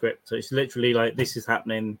written a script, so it's literally like, this is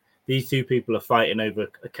happening. These two people are fighting over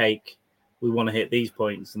a cake. We want to hit these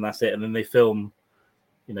points, and that's it. And then they film,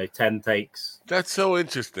 10 takes. That's so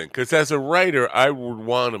interesting, because as a writer, I would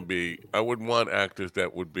want actors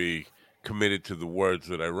that would be committed to the words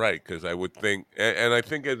that I write, because I would think, and I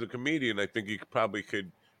think as a comedian, I think you probably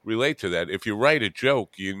could relate to that. If you write a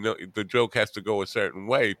joke, the joke has to go a certain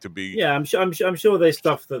way to be. Yeah, I'm sure there's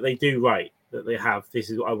stuff that they do right, that they have.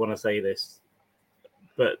 This is what I want to say. This,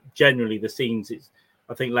 but generally the scenes,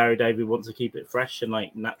 I think Larry David wants to keep it fresh and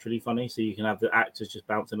like naturally funny, so you can have the actors just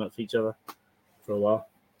bouncing off each other for a while,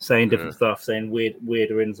 saying different stuff, saying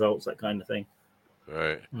weirder insults, that kind of thing.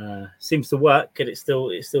 Right. Seems to work, and it's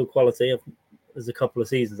still quality. There's a couple of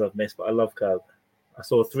seasons I've missed, but I love Curb. I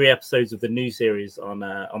saw 3 episodes of the new series on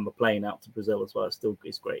the plane out to Brazil as well.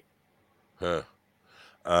 It's great. Huh.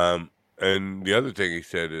 And the other thing he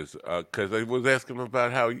said is, because I was asking him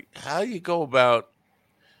about how you go about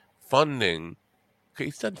funding. Okay,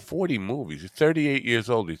 he's done 40 movies. He's 38 years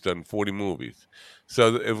old. He's done 40 movies.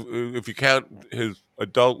 So if you count his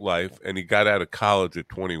adult life, and he got out of college at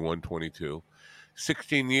 21, 22,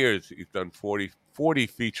 16 years, he's done 40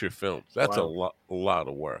 feature films. That's a lot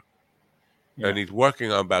of work. Yeah. And he's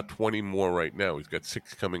working on about 20 more right now. He's got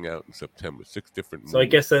 6 coming out in September, 6 different movies. So I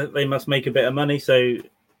guess they must make a bit of money. So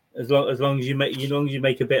as long as you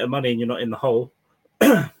make a bit of money and you're not in the hole,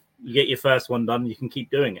 you get your first one done, you can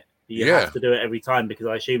keep doing it. You have to do it every time, because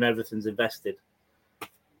I assume everything's invested.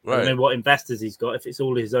 Right. I don't know what investors he's got. If it's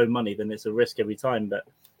all his own money, then it's a risk every time. But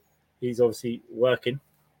he's obviously working.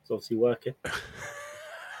 Jesus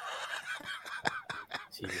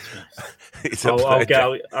Christ. I'll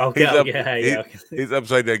get. He's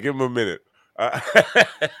upside down. Give him a minute.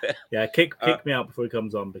 Yeah, kick me out before he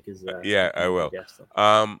comes on, because I will.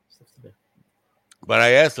 But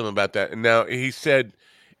I asked him about that, and now he said,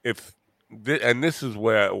 and this is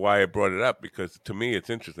why I brought it up, because to me it's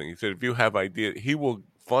interesting. He said if you have ideas, he will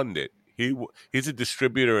fund it. He's a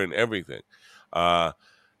distributor and everything.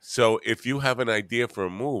 So if you have an idea for a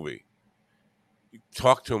movie,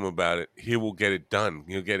 talk to him about it. He will get it done.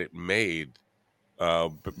 He'll get it made,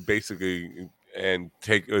 basically, and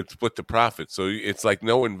split the profit. So it's like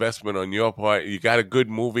no investment on your part. You got a good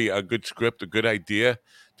movie, a good script, a good idea.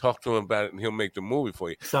 Talk to him about it, and he'll make the movie for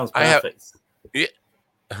you. Sounds perfect.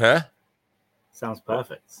 Huh? Sounds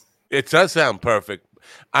perfect. It does sound perfect.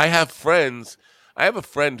 I have a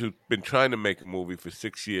friend who's been trying to make a movie for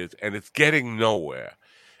 6 years, and it's getting nowhere.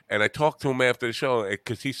 And I talked to him after the show,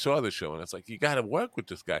 because he saw the show, and I was like, you got to work with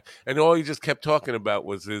this guy. And all he just kept talking about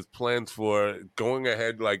was his plans for going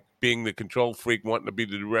ahead, like being the control freak, wanting to be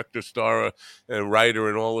the director, star, and writer,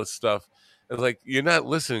 and all this stuff. I was like, you're not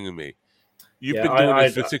listening to me. You've been doing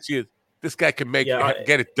this for 6 years. This guy can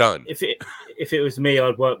get it done. If it was me,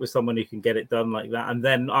 I'd work with someone who can get it done like that. And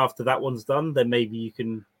then after that one's done, then maybe you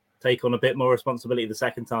can take on a bit more responsibility the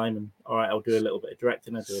second time. And all right, I'll do a little bit of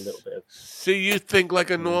directing. I'll do a little bit of. See, you think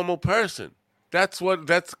like a normal person. That's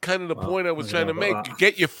kind of the point I was trying to make. You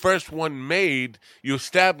get your first one made, you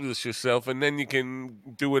establish yourself, and then you can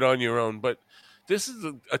do it on your own. But this is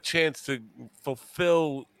a chance to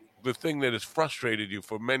fulfill the thing that has frustrated you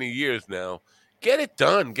for many years now. Get it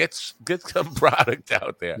done. Get some product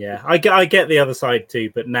out there. Yeah, I get the other side too,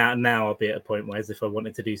 but now I'll be at a point where if I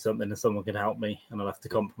wanted to do something and someone can help me and I'll have to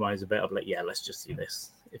compromise a bit, I'll be like, yeah, let's just do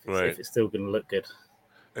this. If it's still going to look good.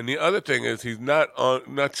 And the other thing is he's not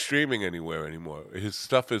streaming anywhere anymore. His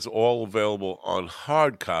stuff is all available on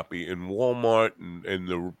hard copy in Walmart and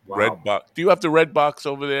the Red Box. Do you have the Red Box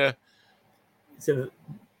over there? Is it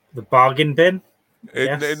the bargain bin?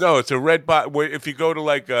 Yes. No, it's a red box. If you go to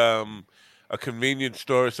like a convenience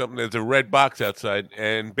store or something, there's a red box outside,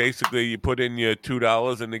 and basically you put in your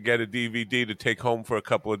 $2 and they get a DVD to take home for a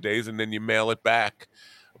couple of days, and then you mail it back.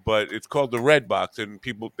 But it's called the Red Box, and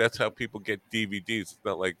that's how people get DVDs. It's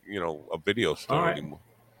not like, a video store anymore.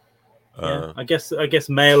 Yeah, I guess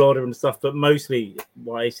mail order and stuff, but mostly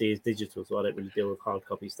what I see is digital, so I don't really deal with hard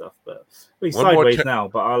copy stuff. But we're sideways now.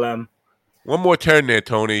 But I'll one more turn there,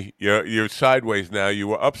 Tony. You're sideways now. You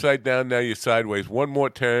were upside down. Now you're sideways. One more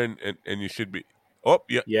turn, and you should be. Oh,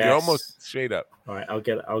 yeah, you're almost straight up. All right, I'll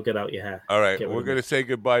get out your hair. All right, we're going to say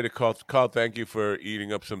goodbye to Carl. Carl, thank you for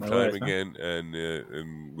eating up some time again,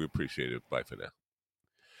 and we appreciate it. Bye for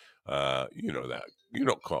now. You know that. You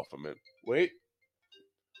don't call from it. Wait.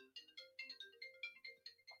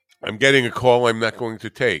 I'm getting a call I'm not going to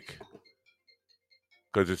take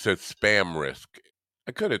because it said spam risk.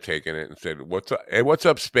 I could have taken it and said, "What's up? Hey, what's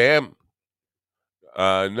up, spam?"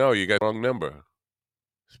 No, you got the wrong number.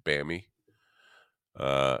 Spammy.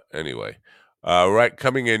 Anyway, right,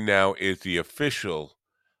 coming in now is the official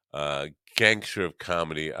gangster of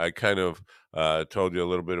comedy. I kind of told you a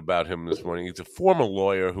little bit about him this morning. He's a former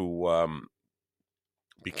lawyer who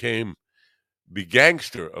became the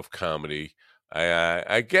gangster of comedy.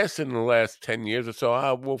 I guess in the last 10 years or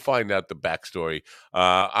so, we'll find out the backstory.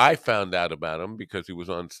 I found out about him because he was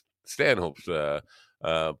on Stanhope's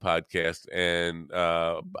podcast, and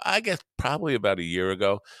I guess probably about a year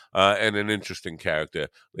ago, and an interesting character.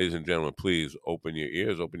 Ladies and gentlemen, please open your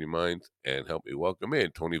ears, open your minds, and help me welcome in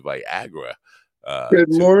Tony Viagra.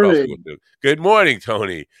 Good morning. Good morning,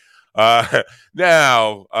 Tony.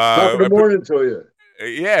 Now, good morning to you.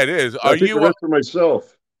 Yeah, it is. Are you for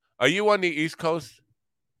myself? Are you on the East Coast?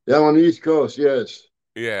 Yeah, I'm on the East Coast. Yes.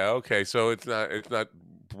 Yeah. Okay. So it's not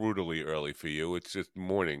brutally early for you. It's just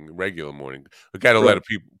regular morning. We got a lot of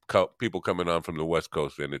people coming on from the West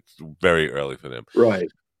Coast, and it's very early for them. Right.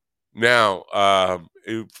 Now,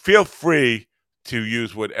 feel free to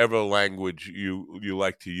use whatever language you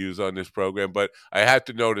like to use on this program, but I had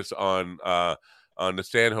to notice on the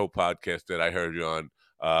Stanhope podcast that I heard you on.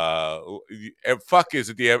 Fuck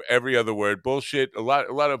is every other word. Bullshit. A lot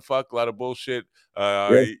of fuck. A lot of bullshit.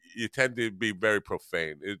 You tend to be very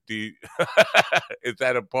profane. Is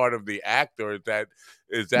that a part of the act, or is that?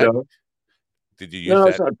 No. Did you use that? No,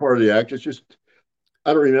 it's not part of the act. It's just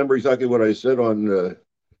I don't remember exactly what I said on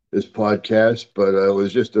this podcast, but it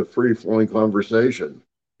was just a free flowing conversation,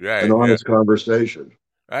 an honest conversation.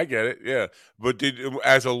 I get it, yeah. But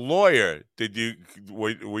as a lawyer,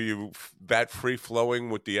 were you that free flowing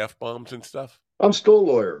with the F-bombs and stuff? I'm still a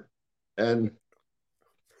lawyer, and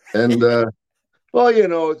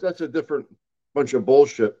well, that's a different bunch of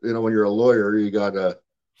bullshit. When you're a lawyer, you gotta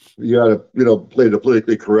play the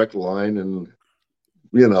politically correct line, and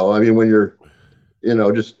when you're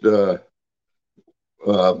just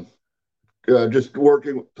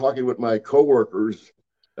talking with my coworkers.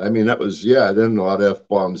 I mean, that was, then a lot of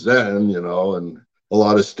F-bombs then, and a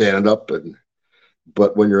lot of stand-up.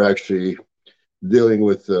 But when you're actually dealing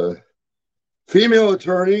with female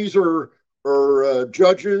attorneys or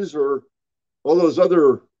judges or all those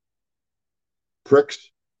other pricks.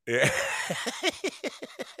 Yeah.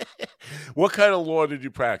 What kind of law did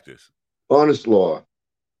you practice? Honest law.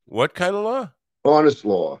 What kind of law? Honest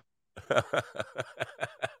law.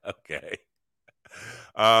 Okay.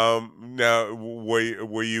 Now,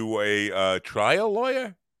 were you a trial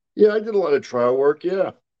lawyer? Yeah, I did a lot of trial work.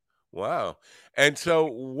 Yeah. Wow. And so,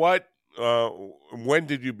 when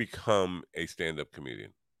did you become a stand-up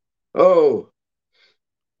comedian? Oh,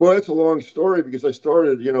 well, that's a long story because I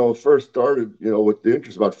first started with the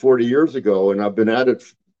interest about 40 years ago, and I've been at it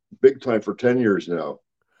big time for 10 years now.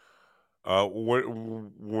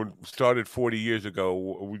 When started 40 years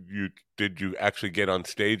ago, did you actually get on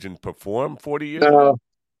stage and perform 40 years ago?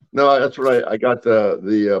 No, that's right. I got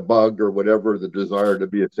the bug or whatever, the desire to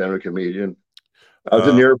be a stand-up comedian. I was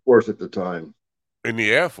in the Air Force at the time. In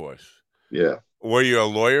the Air Force? Yeah. Were you a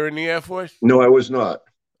lawyer in the Air Force? No, I was not.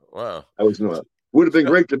 Wow. I was not. Would have been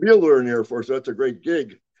great to be a lawyer in the Air Force. That's a great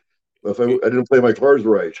gig. If I didn't play my cards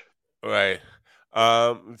right. Right.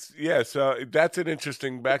 Yeah, so that's an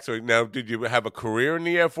interesting backstory. Now, did you have a career in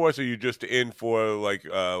the Air Force, or you just in for like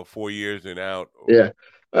 4 years and out? Yeah.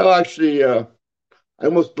 Well, actually, I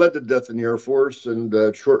almost bled to death in the Air Force and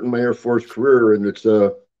shortened my Air Force career. And it's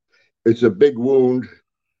a big wound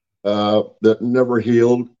that never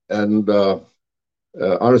healed. And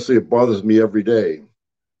honestly, it bothers me every day.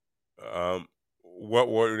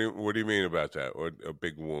 What do you mean about that? Or a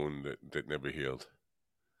big wound that never healed?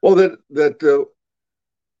 Well, that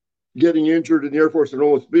getting injured in the Air Force and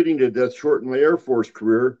almost bleeding to death shortened my Air Force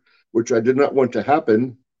career, which I did not want to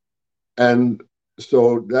happen. And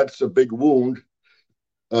so that's a big wound.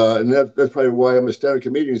 And that's probably why I'm a stand-up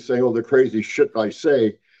comedian saying all the crazy shit I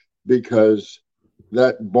say, because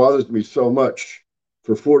that bothers me so much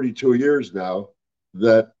for 42 years now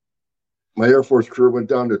that my Air Force career went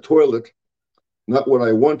down the toilet. Not what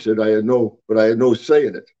I wanted. I had no say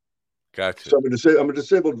in it. Gotcha. So I'm a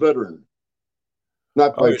disabled veteran,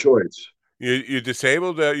 not by choice. You're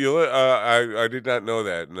disabled. I did not know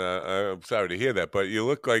that. And, I'm sorry to hear that. But you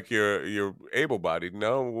look like you're able-bodied.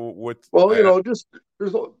 No, Well, just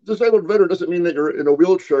disabled veteran doesn't mean that you're in a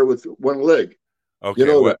wheelchair with one leg. Okay. You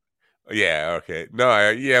know that. Yeah. Okay. No.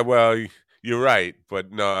 Yeah. Well, you're right.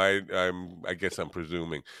 But no, I guess I'm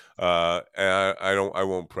presuming. And I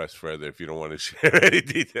won't press further if you don't want to share any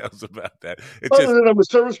details about that. It's Other than I'm a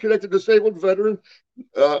service-connected disabled veteran.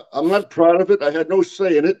 I'm not proud of it. I had no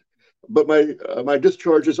say in it. But my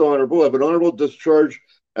discharge is honorable. I have an honorable discharge,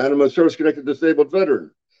 and I'm a service-connected disabled veteran.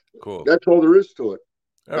 Cool. That's all there is to it.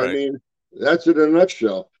 All right. I mean, that's it in a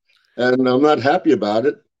nutshell. And I'm not happy about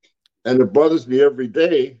it. And it bothers me every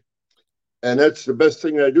day. And that's the best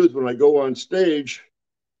thing I do is when I go on stage.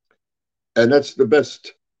 And that's the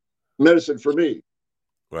best medicine for me.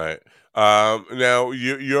 Right. Now,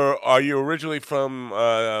 are you originally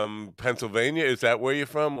from Pennsylvania? Is that where you're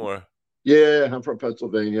from, or? Yeah, I'm from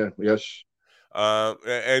Pennsylvania. Yes.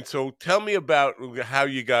 And so tell me about how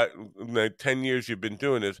you got the 10 years you've been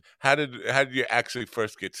doing this. How did you actually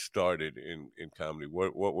first get started in comedy?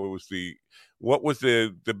 What was the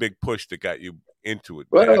big push that got you into it?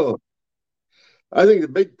 Well, I think the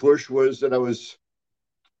big push was that I was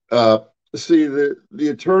the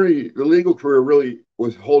legal career really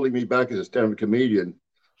was holding me back as a stand-up comedian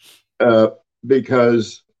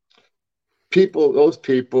because those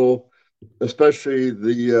people, especially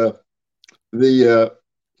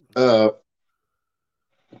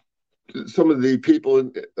some of the people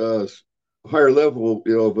in higher level,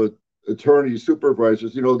 of attorneys,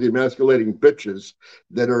 supervisors, the emasculating bitches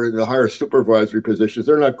that are in the higher supervisory positions,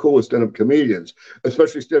 they're not cool with stand-up comedians,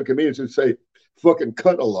 especially stand-up comedians who say fucking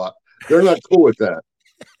cut a lot. They're not cool with that.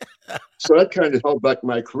 So that kind of held back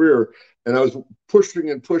my career. And I was pushing,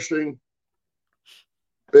 and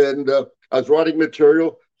I was writing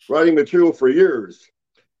material for years.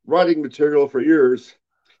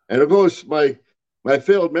 And of course, my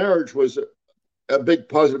failed marriage was a big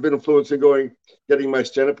positive influence in getting my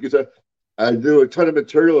stand-up, because I do a ton of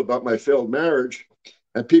material about my failed marriage.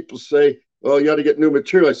 And people say, "Oh, you got to get new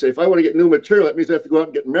material." I say, if I want to get new material, that means I have to go out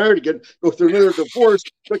and get married again, go through another divorce,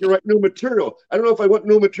 so I can write new material. I don't know if I want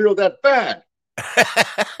new material that bad.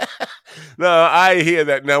 No, I hear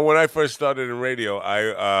that. Now, when I first started in radio,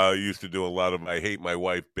 I used to do a lot of I hate my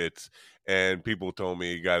wife bits, and people told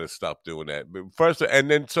me you got to stop doing that. But first,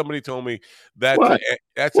 and then somebody told me that's Why?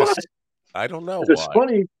 I don't know If it's why.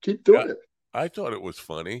 funny, keep doing it. I thought it was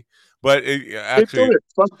funny, but Keep actually, doing it.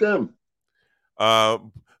 Fuck them.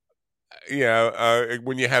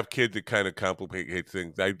 When you have kids, it kind of complicates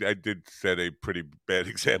things. I did set a pretty bad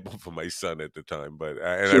example for my son at the time, but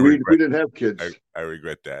we didn't have kids. I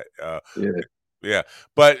regret that. Yeah. Yeah,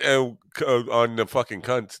 but on the fucking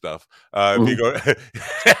cunt stuff,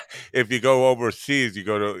 if you go overseas, you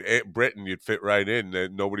go to Britain, you'd fit right in.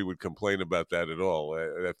 Nobody would complain about that at all.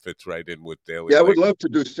 That fits right in with daily. Yeah, I would love to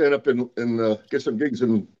do stand up and get some gigs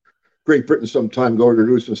in Great Britain sometime. Go to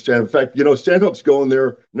do some stand. In fact, stand up's going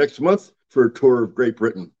there next month for a tour of Great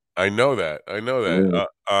Britain. I know that.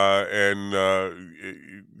 And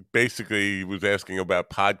basically, he was asking about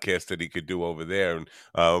podcasts that he could do over there. And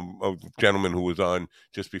a gentleman who was on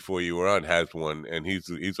just before you were on has one, and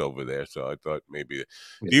he's over there. So I thought maybe.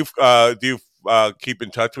 Yeah. Do you keep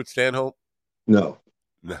in touch with Stanhope? No.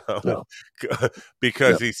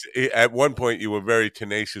 Because at one point you were very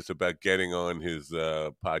tenacious about getting on his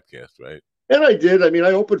podcast, right? And I did. I mean,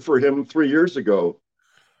 I opened for him 3 years ago.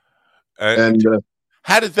 And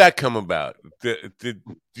how did that come about?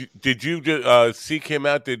 Did you seek him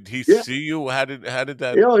out? Did he see you? How did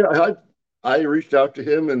that? I reached out to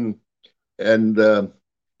him, and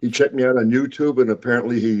he checked me out on YouTube, and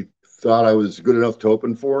apparently he thought I was good enough to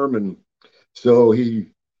open for him, and so he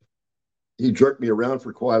jerked me around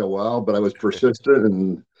for quite a while, but I was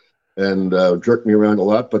persistent and jerked me around a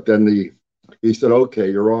lot. But then he said, "Okay,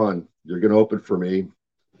 you're on. You're going to open for me,"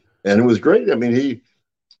 and it was great. I mean, he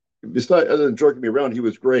besides other than jerking me around, he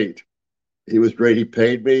was great. He was great. He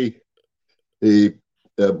paid me. He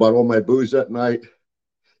bought all my booze that night.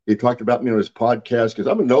 He talked about me on his podcast because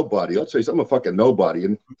I'm a nobody. Let's say I'm a fucking nobody,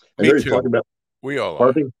 and there he's talking about. We all are.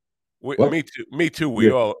 Pardon? Me too. Me too. We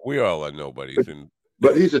all are nobodies.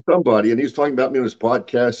 But he's a somebody, and he's talking about me on his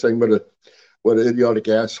podcast, saying what an idiotic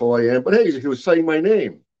asshole I am. But hey, he was saying my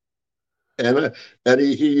name, and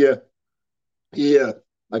he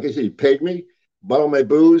like I said, he paid me, bought all my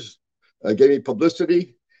booze, gave me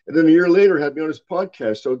publicity, and then a year later had me on his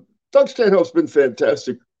podcast. So Doug Stanhope's been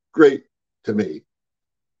fantastic, great to me.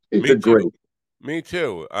 He's been great. Me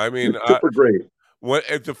too. I mean, super great.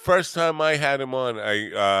 The first time I had him on,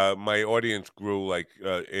 my audience grew like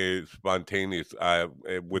spontaneous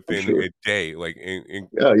within a day, like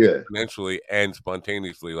exponentially and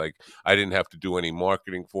spontaneously. Like I didn't have to do any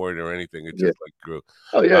marketing for it or anything. It just like grew.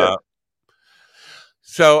 Oh yeah.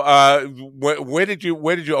 So where did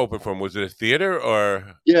you open from? Was it a theater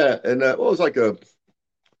or? Yeah, and it was like a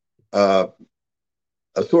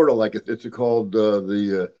sort of like it's called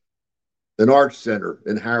an arts center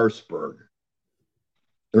in Harrisburg.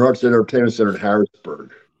 An arts entertainment center in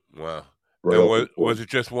Harrisburg. Wow. Right, was it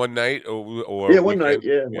just one night or yeah, one night.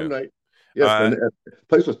 Yeah, one night. Yeah, and the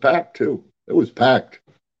place was packed too. It was packed.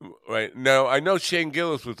 Right. Now I know Shane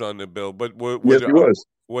Gillis was on the bill, but yes, he was.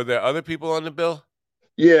 Were there other people on the bill?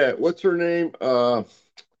 Yeah. What's her name?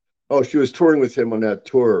 She was touring with him on that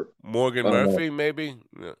tour. Morgan Murphy, maybe?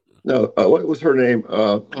 No. What was her name?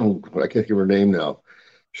 I can't think of her name now.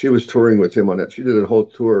 She was touring with him on that. She did a whole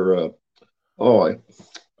tour.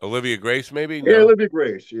 Olivia Grace, maybe? No? Yeah, Olivia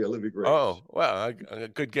Grace. Yeah, Olivia Grace. Oh, well, a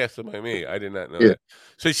good guess by me. I did not know that.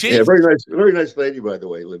 So she's very nice lady, by the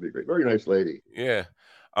way, Olivia Grace. Very nice lady. Yeah.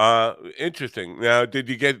 Interesting. Now, did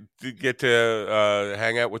you get to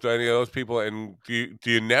hang out with any of those people? And do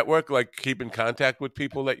you network, like keep in contact with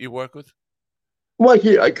people that you work with? Well,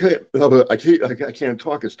 I can't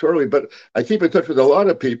talk. It's too early, but I keep in touch with a lot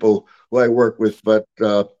of people who I work with. But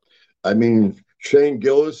I mean, Shane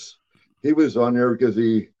Gillis, he was on there because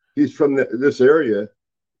he's from this area,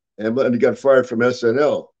 and he got fired from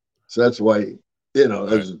SNL, so that's why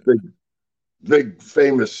that's big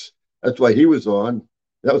famous. That's why he was on.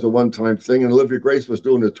 That was a one-time thing, and Olivia Grace was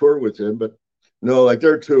doing a tour with him. But no, like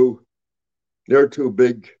they're too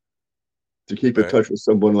big to keep in touch with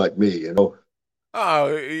someone like me, Oh,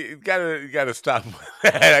 you gotta stop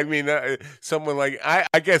that. I mean, someone like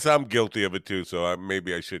I guess I'm guilty of it too. So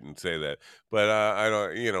maybe I shouldn't say that. But I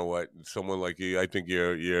don't. You know what? Someone like you, I think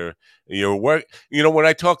your work. When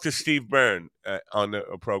I talked to Steve Byrne on the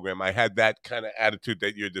program, I had that kind of attitude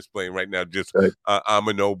that you're displaying right now. Just I'm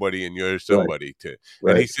a nobody and you're somebody too.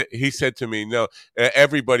 Right. And he said to me, no,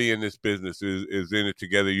 everybody in this business is in it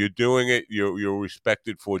together. You're doing it. You're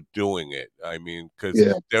respected for doing it. I mean, because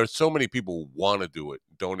there are so many people who want to do it,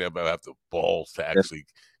 don't ever have the balls to actually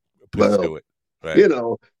pursue it. Right?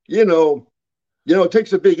 It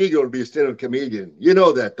takes a big ego to be a stand-up comedian. You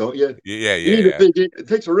know that, don't you? Yeah. It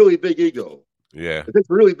takes a really big ego. Yeah. It takes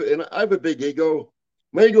really big, and I have a big ego.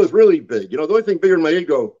 My ego is really big. The only thing bigger than my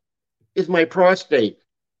ego is my prostate.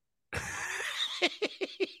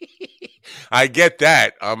 I get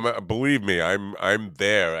that. Believe me, I'm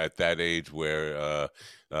there at that age where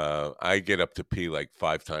I get up to pee like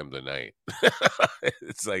 5 times a night.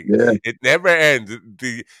 It's like it never ends.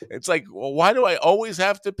 It's like, well, why do I always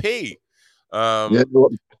have to pee?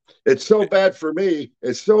 It's so bad for me.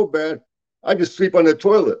 It's so bad. I just sleep on the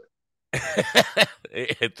toilet.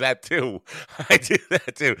 It's that too. I do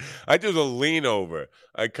that too. I do the lean over.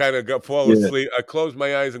 I kind of fall asleep. I close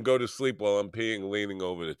my eyes and go to sleep while I'm peeing, leaning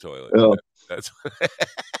over the toilet. Oh. That's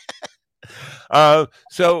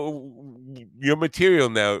so your material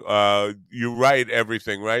now. You write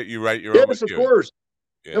everything, right? You write your own material. Of course.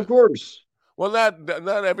 Yeah. Of course. Well,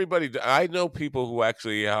 not everybody. I know people who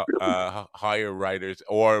actually hire writers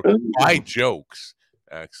or buy jokes.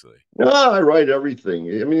 Actually, no, I write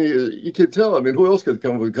everything. I mean, you can tell. I mean, who else could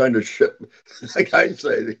come with kind of shit like I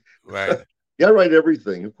say? Right. I write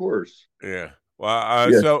everything, of course. Yeah.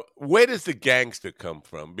 Well, so where does the gangster come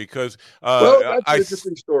from? Because that's an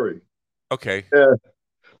interesting story. Okay. I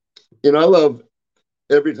love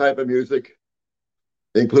every type of music,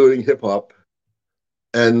 including hip hop.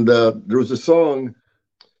 And there was a song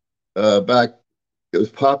back. It was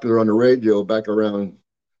popular on the radio back around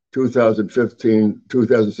 2015,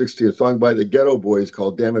 2016, a song by the Ghetto Boys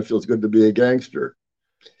called "Damn It Feels Good to Be a Gangster,"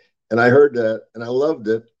 and I heard that and I loved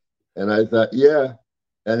it, and I thought, yeah.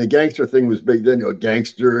 And the gangster thing was big then,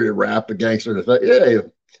 gangster, rap, a gangster. And I thought, yeah,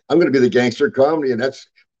 I'm going to be the gangster comedy, and that's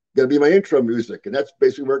going to be my intro music. And that's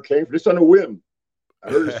basically where it came from, just on a whim.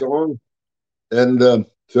 I heard a song, and so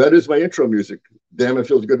that is my intro music. Damn, it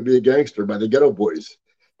feels good to be a gangster by the Ghetto Boys.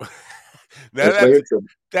 Now my intro.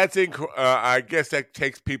 I guess that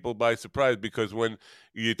takes people by surprise, because when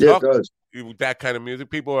you talk that kind of music,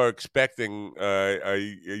 people are expecting a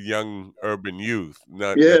young urban youth.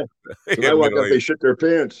 Not when I walk up, they shit their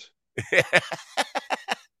pants.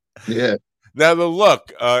 Yeah. Now the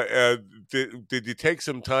look, did you take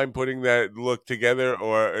some time putting that look together,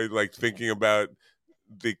 or like thinking about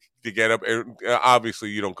the get up? Obviously,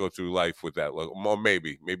 you don't go through life with that look. Or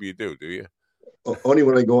maybe you do you? Only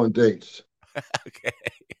when I go on dates. Okay.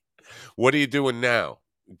 What are you doing now,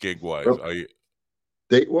 gig wise? Are you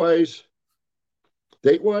date wise?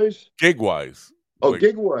 Gig wise? Oh,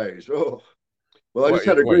 gig wise. Oh, well, I just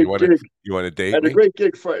had a great gig. You want to date? I had a great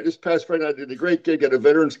gig this past Friday. I did a great gig at a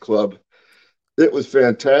veterans club. It was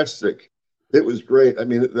fantastic. It was great. I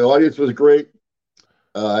mean, the audience was great.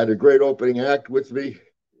 I had a great opening act with me.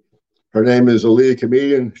 Her name is Aaliyah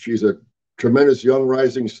Comedian. She's a tremendous young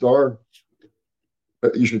rising star.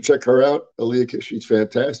 You should check her out, Aaliyah. She's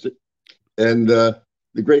fantastic. And the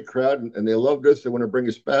great crowd, and they loved us. They want to bring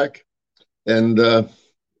us back. And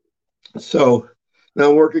so now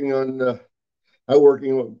I'm working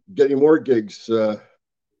on getting more gigs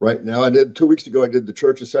right now. I did 2 weeks ago. I did the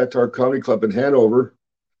Church of Satire Comedy Club in Hanover.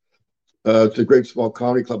 It's a great small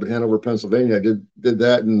comedy club in Hanover, Pennsylvania. I did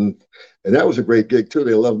that, and that was a great gig too.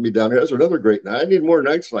 They loved me down there. That was another great night. I need more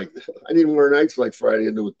nights like that. I need more nights like Friday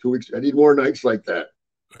into 2 weeks. I need more nights like that.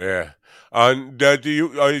 Yeah. Do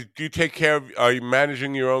you take care of? Are you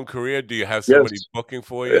managing your own career? Do you have somebody booking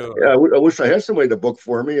for you? Yeah, I wish I had somebody to book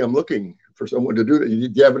for me. I'm looking for someone to do that. Do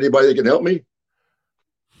you have anybody that can help me?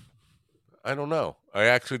 I don't know. I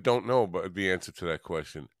actually don't know the answer to that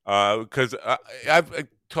question. Because I've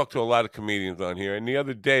talked to a lot of comedians on here, and the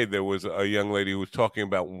other day there was a young lady who was talking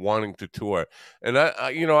about wanting to tour, and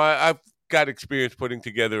I've got experience putting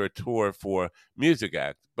together a tour for music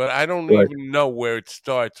acts, but I don't even know where it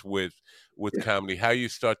starts with comedy. How you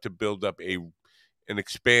start to build up an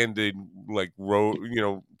expanded road,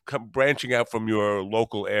 branching out from your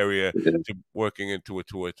local area to working into a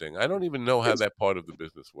tour thing. I don't even know how that part of the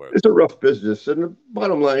business works. It's a rough business, and the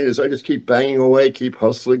bottom line is I just keep banging away, keep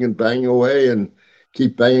hustling and banging away, and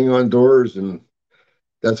keep banging on doors, and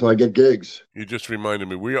that's how I get gigs. You just reminded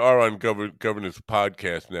me. We are on Governor's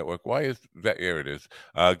Podcast Network. Why is that? Here it is.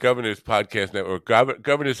 Governor's Podcast Network.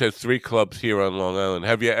 Governor's has 3 clubs here on Long Island.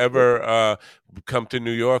 Have you ever come to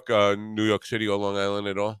New York City or Long Island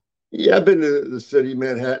at all? Yeah, I've been to the city,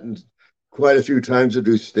 Manhattan, quite a few times to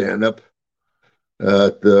do stand-up.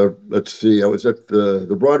 Let's see, I was at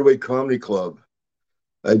the Broadway Comedy Club.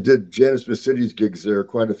 I did Janice City's gigs there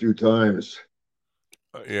quite a few times.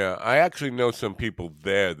 Yeah, I actually know some people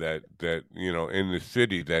there that in the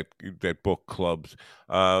city that book clubs.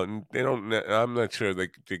 They don't. I'm not sure they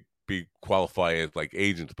be qualify as like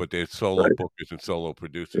agents, but they're solo bookers and solo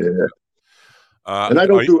producers. Yeah. And I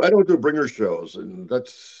don't do bringer shows, and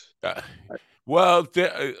that's. Well,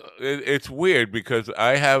 it's weird because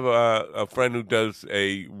I have a friend who does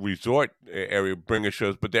a resort area bringer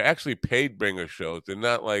shows, but they're actually paid bringer shows. They're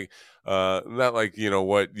not like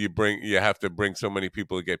what you bring. You have to bring so many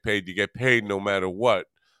people to get paid. You get paid no matter what,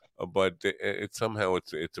 but it's somehow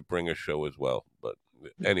it's a bringer show as well. But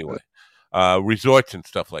anyway, resorts and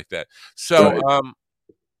stuff like that. So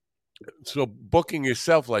so booking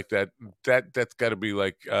yourself like that's got to be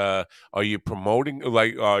like, are you promoting,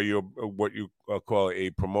 like, are you what you call a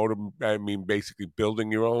promoter? I mean, basically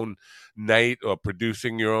building your own night or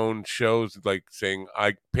producing your own shows, like saying,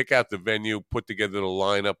 I pick out the venue, put together the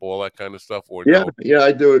lineup, all that kind of stuff. Or yeah,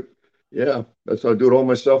 I do it. Yeah, that's how I do it all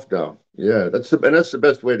myself now. Yeah, that's the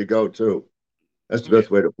best way to go too. That's the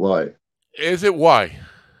best way to fly. Is it? Why?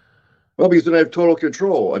 Well, because then I have total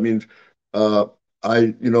control. I mean,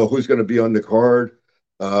 who's going to be on the card,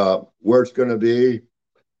 where it's going to be,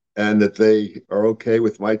 and that they are okay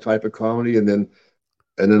with my type of comedy, and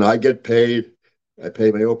then I get paid. I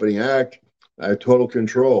pay my opening act. I have total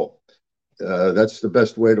control. That's the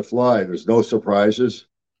best way to fly. There's no surprises,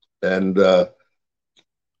 and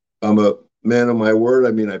I'm a man of my word.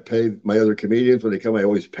 I mean, I pay my other comedians when they come. I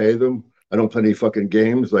always pay them. I don't play any fucking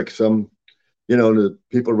games like some, the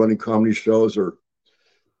people running comedy shows are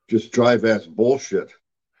just drive-ass bullshit.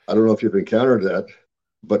 I don't know if you've encountered that,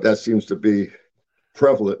 but that seems to be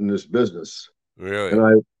prevalent in this business. Really?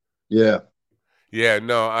 And Yeah. Yeah,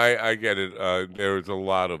 no, I get it. There's a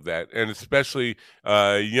lot of that, and especially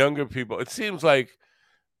younger people. It seems like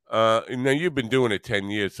now you've been doing it 10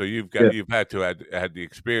 years, so Yeah. you've had to had the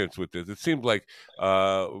experience with this. It seems like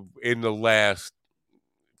in the last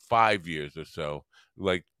 5 years or so,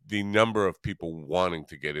 like the number of people wanting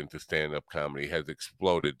to get into stand-up comedy has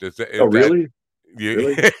exploded. Oh, Is that really? you?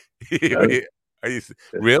 Really? I, Are you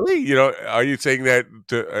really? You know, are you saying that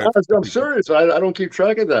to I'm people? serious. I don't keep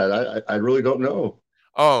track of that. I really don't know.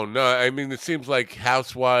 Oh, no, I mean, it seems like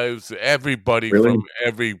housewives, everybody from Really?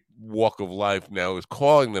 every walk of life now is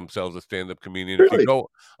calling themselves a stand-up comedian. If you Really? go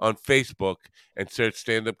on Facebook and search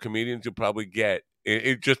stand-up comedians, you'll probably get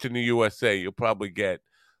just in the USA, you'll probably get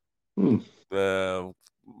Hmm. uh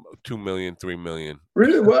 2 million, 3 million.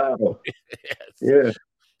 Really? Wow. Yes. Yeah.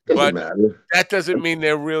 Doesn't But matter. that doesn't mean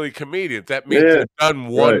they're really comedians. That means Yeah. they've done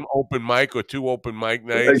Right. one open mic or two open mic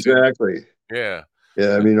nights, and Exactly. yeah.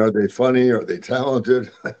 Yeah. I mean, are they funny? Are they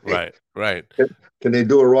talented? Right, right, Can they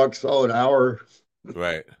do a rock solid hour?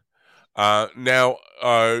 right. Now,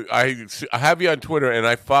 I have you on Twitter, and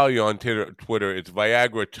I follow you on Twitter. It's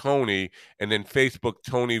Viagra Tony, and then Facebook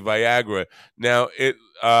Tony Viagra. Now,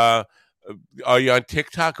 are you on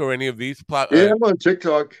TikTok or any of these Yeah, I'm on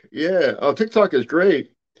TikTok. Yeah. Oh, TikTok is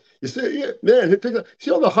great. You see, yeah, man, TikTok,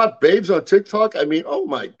 see all the hot babes on TikTok? I mean, oh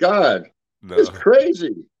my God. It's No,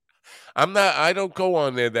 crazy. I'm not. I don't go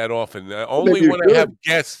on there that often. Well, Only maybe you when I should. have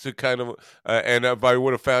guests to kind of. And if I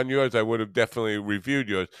would have found yours, I would have definitely reviewed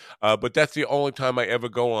yours. But that's the only time I ever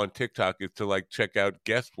go on TikTok is to like check out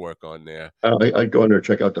guest work on there. I go in there and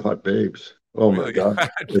check out the hot babes. Oh my Really? God.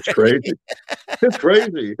 It's crazy. It's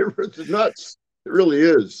crazy. It's nuts. It really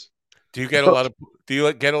is. Do you get a lot of do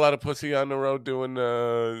you get a lot of pussy on the road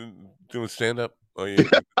doing stand up? Or you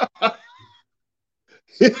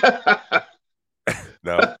Yeah.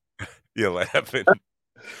 no, you're laughing.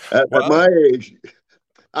 At Well, my age,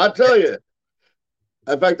 I'll tell you.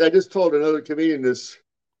 In fact, I just told another comedian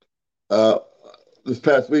uh, this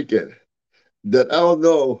past weekend that I don't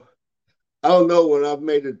know when I've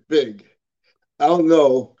made it big. I don't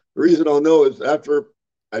know. The reason I'll know is after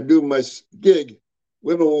I do my gig,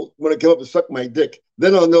 women will want to come up and suck my dick.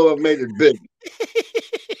 Then I'll know I've made it big.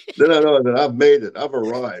 Then I know that I've made it. I've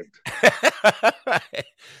arrived.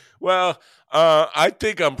 well, I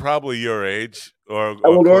think I'm probably your age How or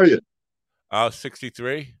old are you?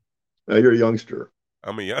 63. You're a youngster.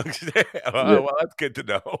 I'm a youngster. Yeah. Well, that's good to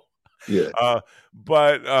know. Yeah.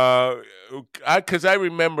 But because I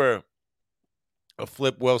remember a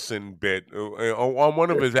Flip Wilson bit on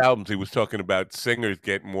one of his albums. He was talking about singers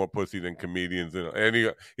getting more pussy than comedians, and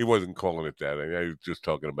he wasn't calling it that. He was just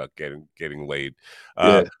talking about getting laid.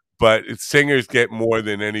 Yeah. But singers get more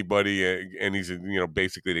than anybody, and he said,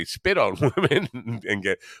 basically they spit on women and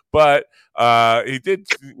get. But he did,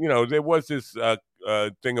 there was this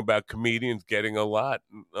thing about comedians getting a lot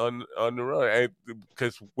on the road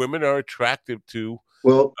because women are attractive to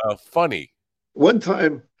Well, funny. one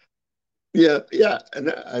time, yeah,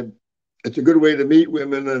 and it's a good way to meet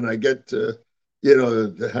women, and I get to,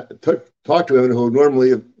 talk to women who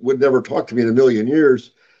normally would never talk to me in a million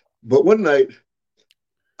years. But one night,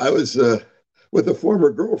 I was with a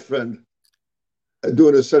former girlfriend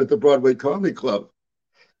doing a set at the Broadway Comedy Club,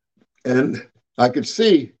 and I could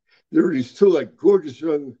see there were these two like gorgeous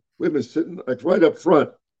young women sitting like right up front,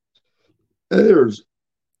 and they were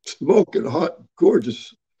smoking hot,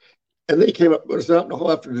 gorgeous. And they came up, I was out in the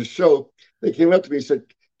hall after the show. They came up to me and said,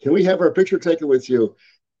 "Can we have our picture taken with you?"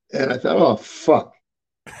 And I thought, oh, fuck.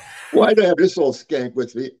 Why do I have this old skank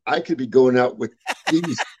with me? I could be going out with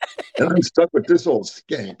these, and I'm stuck with this old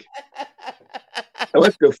skank.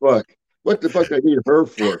 What the fuck? What the fuck do I need her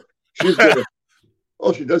for? She's gonna,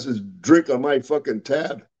 all she does is drink on my fucking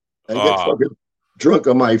tab and get fucking drunk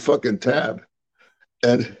on my fucking tab.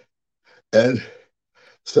 And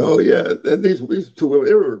so, yeah, and these two women,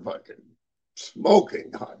 they were fucking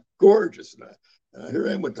smoking hot, gorgeous. And here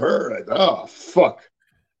I am with her. And I thought, oh, fuck.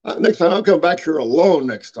 Next time I'll come back here alone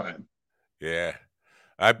next time. Yeah.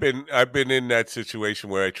 I've been in that situation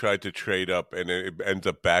where I tried to trade up and it ends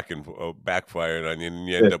up backfiring on you, and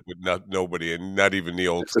you end up with nobody, and not even the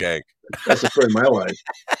old skank. That's the story of my life.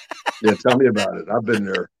 Yeah, tell me about it. I've been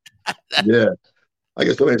there. Yeah, I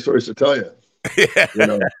got so many stories to tell you. Yeah,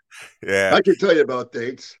 yeah. I can tell you about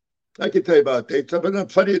dates. I've been on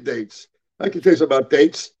plenty of dates. I can tell you about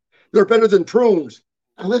dates. They're better than prunes,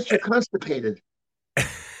 unless you're constipated.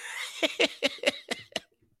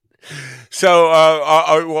 So,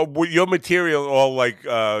 your material all like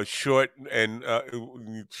short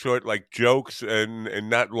like jokes and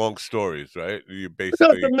not long stories, right? You Not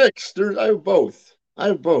basically the mix. I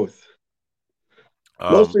have both.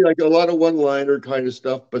 Mostly like a lot of one-liner kind of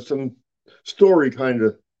stuff, but some story kind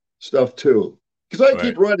of stuff too. Because I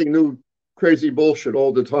keep writing new crazy bullshit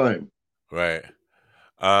all the time. Right.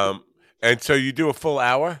 And so you do a full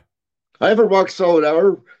hour? I have a rock solid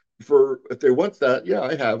hour for if they want that. Yeah,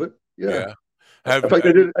 I have it. Yeah. In fact,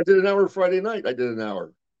 I did an hour Friday night. I did an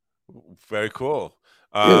hour. Very cool.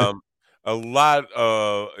 Yeah. A lot,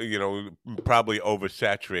 probably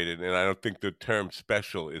oversaturated, and I don't think the term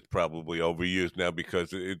 "special" is probably overused now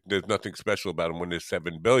because there's nothing special about them when there's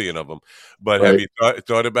 7 billion of them. But have you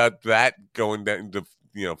thought about that going down to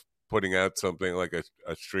putting out something like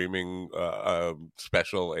a streaming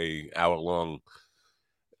special, a hour long?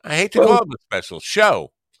 I hate to call it a special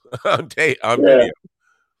show on video.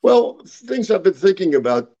 Well, things I've been thinking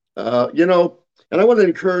about, and I want to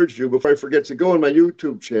encourage you before I forget to go on my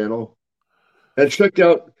YouTube channel and check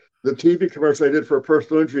out the TV commercial I did for a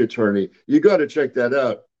personal injury attorney. You got to check that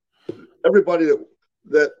out. Everybody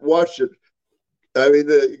that watched it, I mean,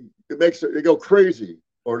 it makes it go crazy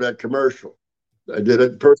over that commercial. I did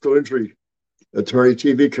a personal injury attorney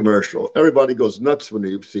TV commercial. Everybody goes nuts when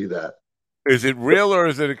you see that. Is it real or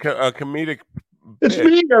is it a comedic? It's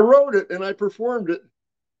me. I wrote it and I performed it.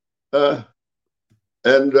 And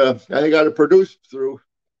I got it produced through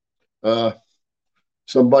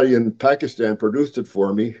somebody in Pakistan produced it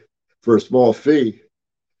for me for a small fee.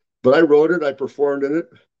 But I wrote it, I performed in it.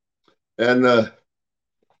 And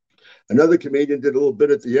another comedian did a little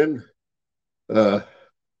bit at the end,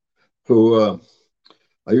 who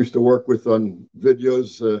I used to work with on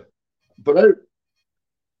videos.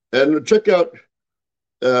 Check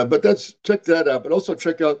that out. But also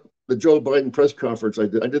check out the Joe Biden press conference. I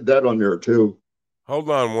did that on there too. Hold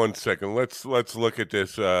on one second. Let's look at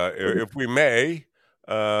this, if we may.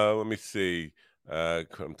 Let me see. Here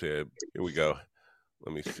we go.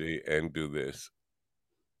 Let me see and do this.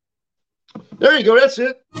 There you go. That's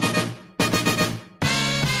it.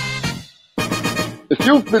 If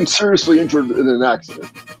you've been seriously injured in an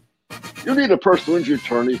accident, you need a personal injury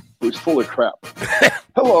attorney who's full of crap.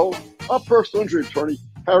 Hello, I'm personal injury attorney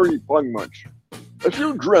Harry Bungmunch. If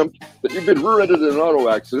you dreamt that you've been rear-ended in an auto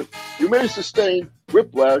accident, you may sustain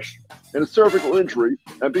whiplash and a cervical injury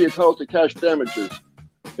and be entitled to cash damages.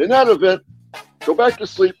 In that event, go back to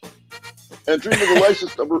sleep and dream of the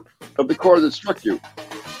license number of the car that struck you.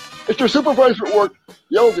 If your supervisor at work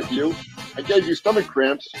yelled at you and gave you stomach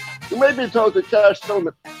cramps, you may be entitled to cash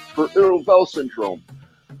settlement for irritable bowel syndrome.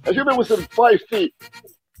 If you've been within 5 feet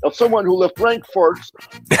of someone who left rank farts,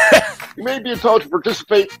 you may be entitled to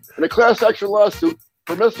participate in a class action lawsuit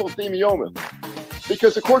for mesothelioma,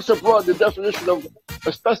 because the courts have broadened the definition of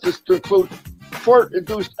asbestos to include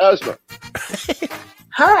fart-induced asthma.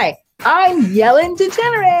 Hi, I'm Yellen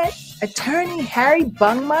Degenerate. Attorney Harry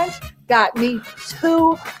Bungmunch got me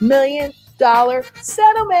 $2 million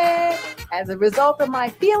settlement as a result of my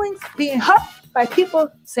feelings being hurt by people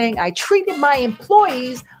saying I treated my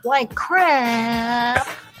employees like crap.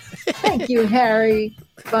 Thank you, Harry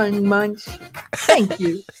Bungmunch. Thank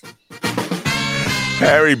you.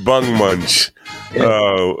 Harry Bungmunch.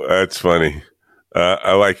 Oh, that's funny.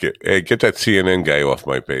 I like it. Hey, get that CNN guy off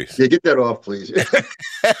my face. Yeah, get that off, please.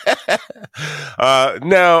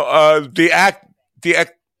 Now,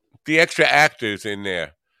 the extra actors in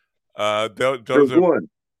there. There's one.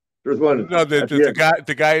 No,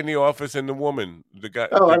 the guy in the office and the woman. I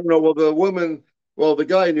don't know. Well, the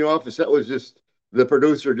guy in the office, that was just the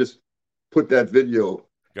producer just put that video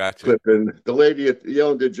clip in. The lady at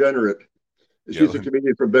Yellen Degenerate, she's a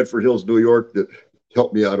comedian from Bedford Hills, New York, that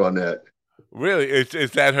helped me out on that. Really?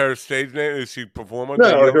 Is that her stage name? Is she performing?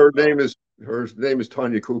 No, her name is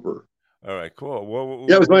Tanya Cooper. All right, cool. Well,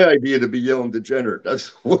 it was my idea to be Yellen Degenerate.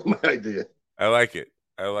 That's my idea. I like it.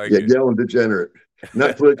 Yeah, Yellen Degenerate.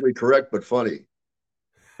 Not politically correct, but funny.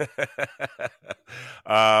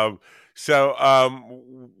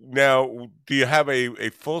 Now, do you have a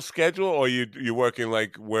full schedule, or you working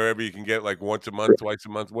like wherever you can get, like once a month, twice a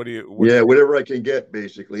month? Whatever I can get,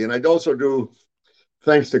 basically. And I'd also do,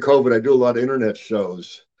 thanks to COVID, I do a lot of internet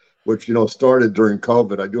shows, which started during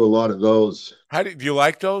COVID. I do a lot of those. Do you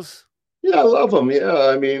like those? Yeah, I love them. Yeah,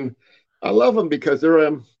 I mean, I love them because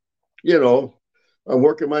I'm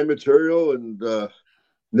working my material and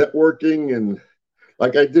networking, and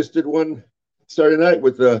like I just did one Saturday night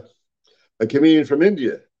with a comedian from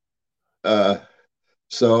India. And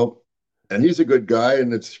he's a good guy,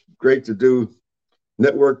 and it's great to do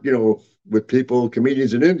network, with people,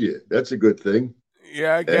 comedians in India. That's a good thing.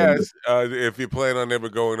 Yeah, I guess. If you plan on ever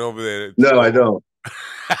going over there. No, I don't.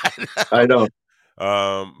 I don't.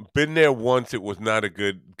 Been there once. It was not a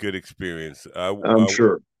good experience. I'm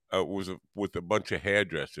sure. It was with a bunch of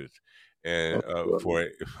hairdressers, and for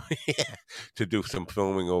to do some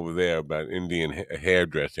filming over there about Indian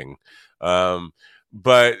hairdressing.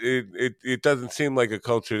 But it doesn't seem like a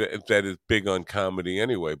culture that is big on comedy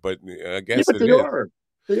anyway. But I guess but it they is. are.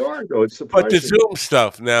 They are, though. It's But the surprising. Zoom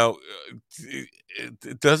stuff now,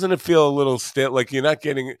 doesn't it feel a little stale? Like you're not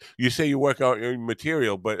getting. You say you work out your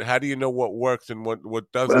material, but how do you know what works and what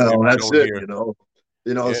doesn't? If Well, you that's don't it. hear.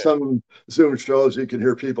 Yeah. Some Zoom shows you can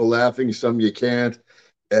hear people laughing, some you can't,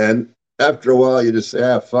 and after a while, you just say,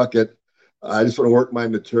 "Ah, fuck it. I just want to work my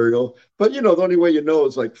material." But the only way you know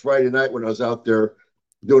is like Friday night when I was out there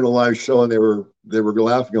doing a live show and they were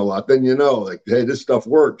laughing a lot. Then like, hey, this stuff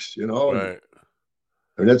works. Right.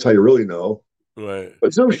 I mean, that's how you really know. Right.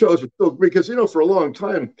 But Zoom shows are still, because for a long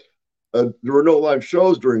time there were no live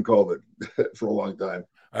shows during COVID for a long time.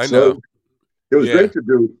 I know. It was great to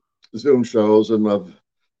do Zoom shows, and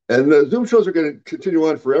the Zoom shows are going to continue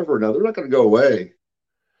on forever now. They're not going to go away.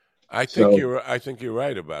 I think you're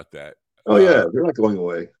right about that. Oh yeah, they're not going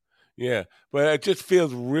away. Yeah, but it just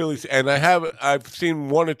feels really. And I've seen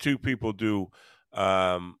one or two people do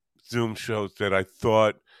Zoom shows that I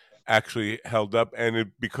thought actually held up,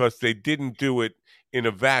 and because they didn't do it in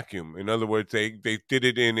a vacuum. In other words, they did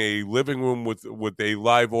it in a living room with a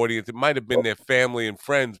live audience. It might have been their family and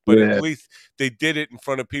friends, but at least they did it in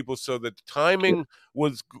front of people, so the timing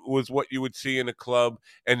was what you would see in a club,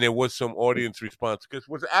 and there was some audience response. Because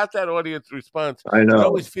without that audience response, I know it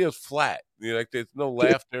always feels flat. Like there's no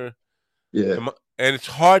laughter. Yeah. And it's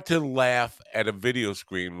hard to laugh at a video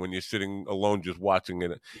screen when you're sitting alone just watching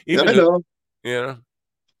it. I know.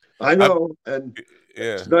 I know. And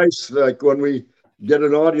it's nice, like when we get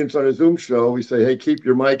an audience on a Zoom show, we say, hey, keep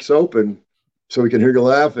your mics open so we can hear you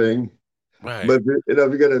laughing. Right. But if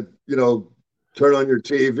you're going to, turn on your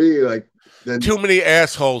TV, like, then too many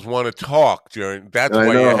assholes want to talk during. That's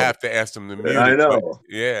why you have to ask them to mute. I know.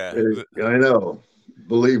 But, I know.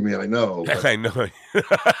 Believe me, I know. I know.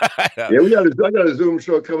 I got a Zoom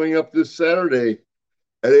show coming up this Saturday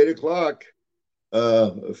at 8:00.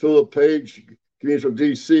 Philip Page, comedian from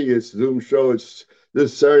DC. It's a Zoom show. It's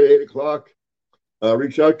this Saturday, 8:00.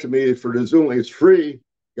 Reach out to me for the Zoom. It's free.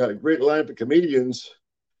 Got a great lineup of comedians,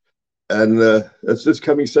 and that's this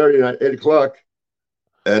coming Saturday night, 8:00.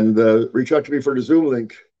 And reach out to me for the Zoom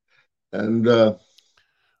link. And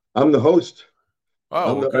I'm the host.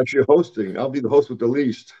 Oh, I'm actually hosting. I'll be the host with the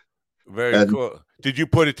least. Very cool. Did you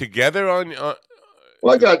put it together on?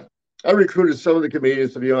 Well, I recruited some of the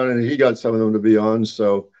comedians to be on, and he got some of them to be on.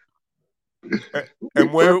 So,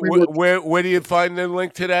 and where do you find the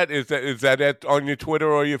link to that? Is that on your Twitter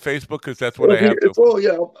or your Facebook? Because that's what I have.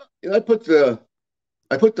 I put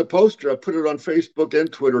the poster. I put it on Facebook and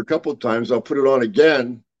Twitter a couple of times. I'll put it on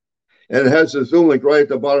again, and it has the Zoom link right at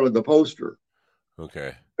the bottom of the poster.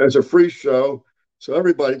 Okay. It's a free show, so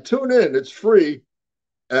everybody tune in. It's free,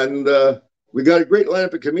 and we got a great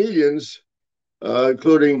lineup of comedians,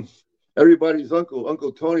 including everybody's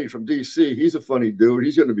Uncle Tony from DC. He's a funny dude.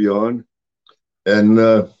 He's going to be on, and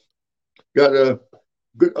got a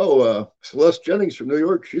good Celeste Jennings from New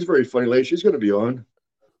York. She's a very funny lady. She's going to be on.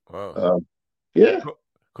 Wow. Yeah.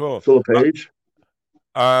 Cool. Philip Page.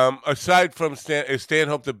 Aside from is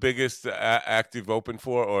Stanhope the biggest active open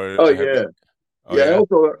for? Or I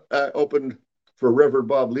also opened for Reverend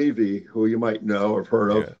Bob Levy, who you might know or have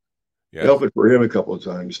heard of. Yeah. I opened for him a couple of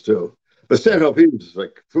times too. But Stanhope, he was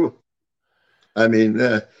like, whew. I mean,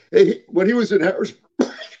 when he was in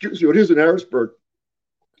Harrisburg,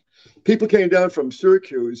 people came down from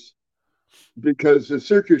Syracuse because the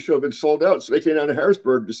Syracuse show had been sold out, so they came down to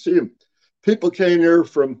Harrisburg to see him. People came there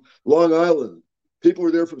from Long Island. People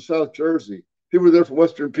were there from South Jersey. People were there from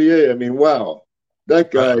Western PA. I mean, wow, that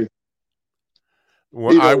guy.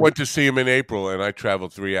 Well, I went to see him in April, and I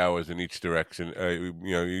traveled 3 hours in each direction.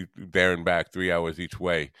 There and back, 3 hours each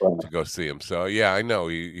way to go see him. So yeah, I know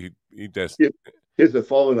he does. He has a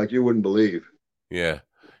following like you wouldn't believe. Yeah.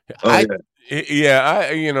 I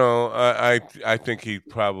think he's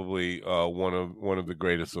probably one of the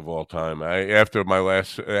greatest of all time. After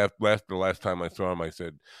the last time I saw him, I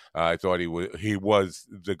said I thought he was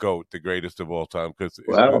the GOAT, the greatest of all time, because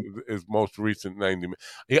his most recent 90 minutes,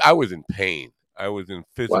 I was in pain. I was in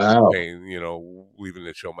physical pain, leaving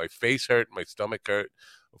the show. My face hurt, my stomach hurt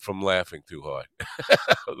from laughing too hard,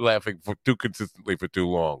 laughing for too consistently for too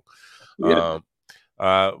long. Yeah.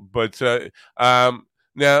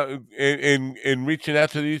 Now, in reaching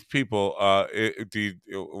out to these people, are you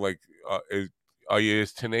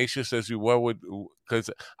as tenacious as you were with? Because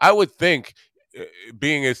I would think,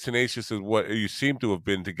 being as tenacious as what you seem to have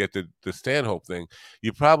been to get the Stanhope thing,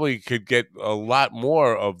 you probably could get a lot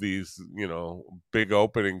more of these, big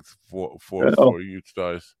openings for youth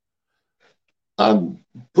stars. I'm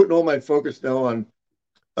putting all my focus now on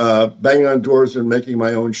banging on doors and making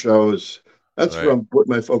my own shows. That's where I'm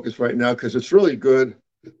putting my focus right now because it's really good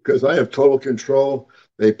because I have total control.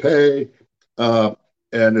 They pay, and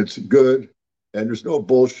it's good, and there's no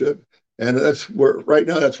bullshit. And that's where right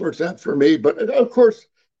now that's where it's at for me. But of course,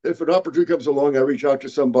 if an opportunity comes along, I reach out to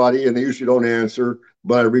somebody, and they usually don't answer,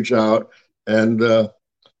 but I reach out, and but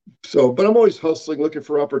I'm always hustling, looking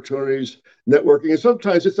for opportunities, networking, and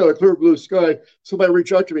sometimes it's out of clear blue sky. Somebody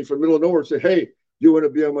reach out to me from the middle of nowhere and say, "Hey, do you want to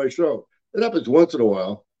be on my show?" It happens once in a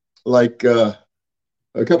while. Like a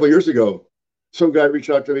couple of years ago, some guy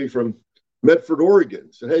reached out to me from Medford,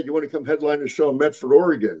 Oregon, said, "Hey, you want to come headline a show in Medford,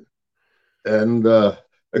 Oregon?" And of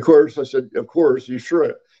course, I said, "Of course, you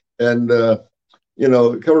sure?" And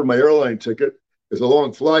it covered my airline ticket. It was a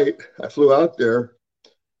long flight. I flew out there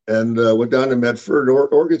and went down to Medford.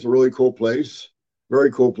 Oregon's a really cool place,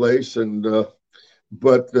 very cool place. And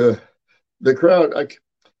but the crowd,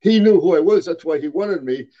 he knew who I was. That's why he wanted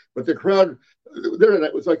me. But the crowd there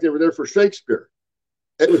that was like they were there for Shakespeare.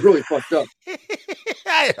 It was really fucked up.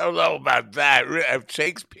 I don't know about that.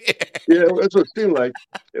 Shakespeare. Yeah, that's what it seemed like.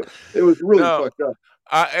 It was really fucked up.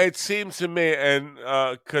 It seems to me, and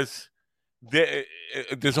because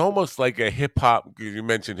there's almost like a hip hop. You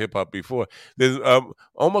mentioned hip hop before. There's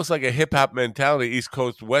almost like a hip hop mentality, East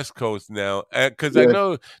Coast, West Coast now. Because I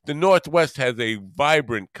know the Northwest has a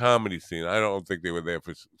vibrant comedy scene. I don't think they were there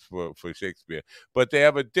for Shakespeare, but they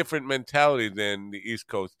have a different mentality than the East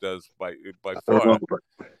Coast does by far.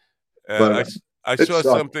 I saw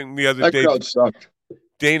something the other day. That crowd sucked.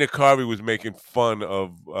 Dana Carvey was making fun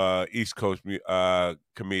of East Coast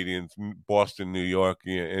comedians, Boston, New York,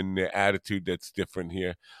 and the attitude that's different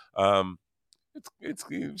here. It's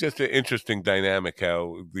just an interesting dynamic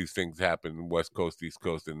how these things happen, West Coast, East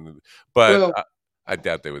Coast, but I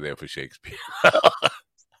doubt they were there for Shakespeare.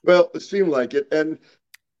 Well, it seemed like it, and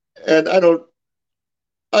I don't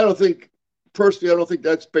think personally, I don't think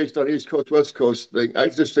that's based on East Coast, West Coast thing. I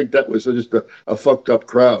just think that was just a fucked up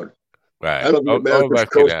crowd. Right. I don't think that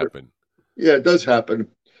can happen. Yeah, it does happen.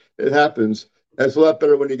 It happens. And it's a lot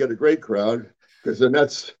better when you get a great crowd because then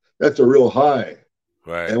that's a real high.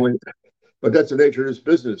 Right. But that's the nature of this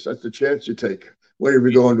business. That's the chance you take whenever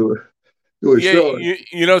you go into a show.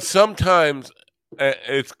 Sometimes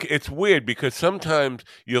it's weird because sometimes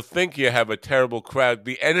you'll think you have a terrible crowd.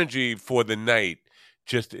 The energy for the night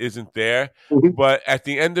just isn't there. Mm-hmm. But at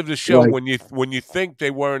the end of the show, when you think they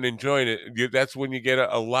weren't enjoying it, that's when you get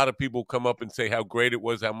a lot of people come up and say how great it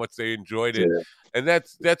was, how much they enjoyed it. Yeah. And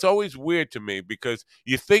that's always weird to me because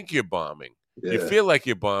you think you're bombing. Yeah. You feel like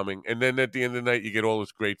you're bombing, and then at the end of the night, you get all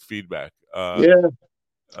this great feedback. I'll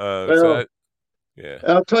tell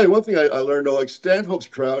you one thing I learned, though, like Stanhope's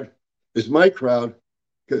crowd is my crowd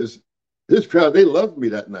because his crowd, they loved me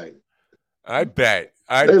that night. I bet.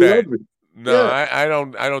 Loved me. No, yeah. I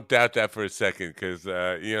don't doubt that for a second because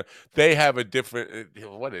they have a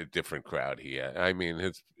different crowd here. I mean,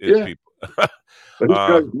 his people. But his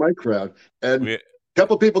crowd is my crowd, and a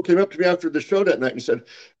couple of people came up to me after the show that night and said,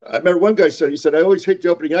 "I remember one guy said, I always hate the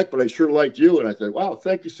opening act, but I sure liked you." And I said, "Wow,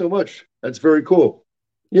 thank you so much. That's very cool."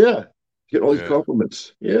 Yeah, getting all these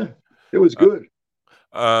compliments. Yeah, it was good.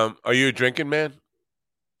 Are you a drinking man?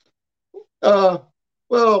 Well,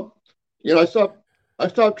 I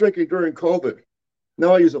stopped drinking during COVID.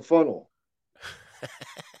 Now I use a funnel.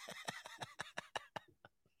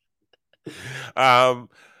 Well,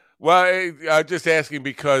 I'm just asking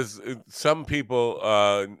because some people,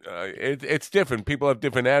 it's different. People have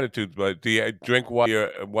different attitudes. But do you drink while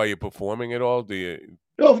you're performing at all? Do you?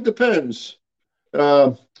 No, it depends.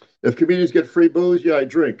 If comedians get free booze, yeah, I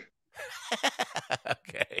drink.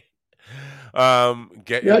 Okay. I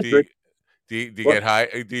drink. Do you get high?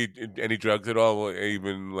 Do you any drugs at all?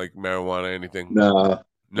 Even like marijuana, anything?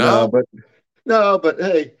 No. But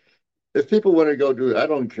hey, if people want to go do it, I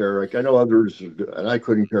don't care. Like I know others, and I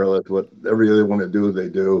couldn't care less. Whatever they want to do, they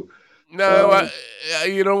do. No,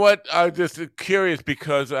 you know what? I'm just curious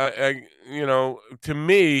because I to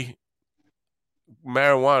me,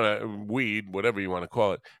 marijuana, weed, whatever you want to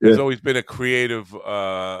call it, has always been a creative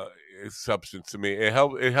substance to me. It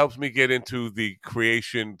helps me get into the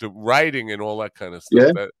creation, the writing, and all that kind of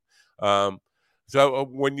stuff. Yeah. So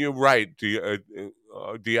when you write, do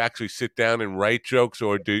you actually sit down and write jokes,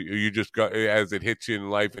 or do you just go as it hits you in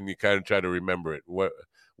life and you kind of try to remember it?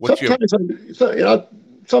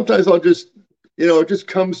 Sometimes I'll just it just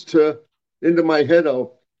comes into my head.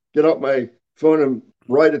 I'll get out my phone and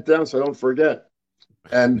write it down so I don't forget.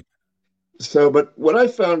 And so, but what I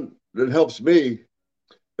found that helps me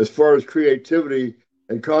as far as creativity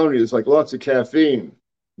and comedy is like lots of caffeine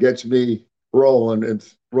gets me rolling and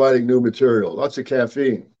writing new material. Lots of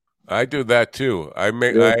caffeine. I do that too.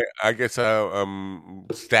 Yeah. I guess I'm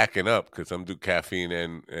stacking up because I'm doing caffeine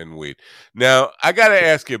and weed. Now I got to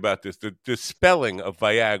ask you about this, the spelling of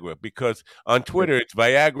Viagra, because on Twitter it's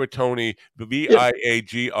Viagra Tony, Yeah.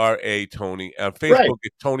 Viagra Tony. On Right. Facebook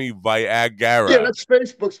it's Tony Yeah, Viagra. that's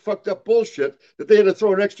Facebook's fucked up bullshit that they had to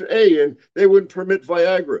throw an extra A in. They wouldn't permit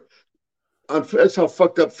Viagra. That's how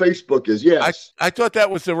fucked up Facebook is. Yes. I thought that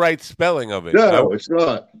was the right spelling of it. No, it's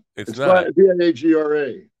not. It's not.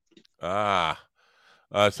 Viagra. Ah.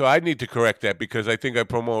 So I need to correct that because I think I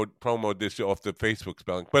promoted this off the Facebook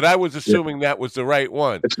spelling. But I was assuming that was the right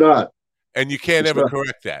one. It's not. And you can't ever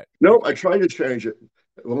correct that. Nope, I tried to change it.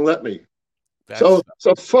 It won't let me. So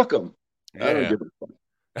fuck them. Yeah. I don't give a fuck.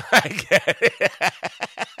 I get it.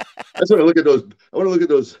 That's what I look at those. I want to look at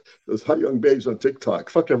those hot young babes on TikTok.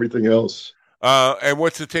 Fuck everything else. And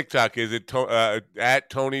what's the TikTok? Is it at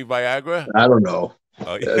Tony Viagra? I don't know.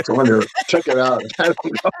 Oh, yeah. It's on there. Check it out. I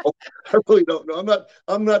don't know. I really don't know.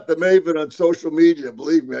 I'm not the maven on social media.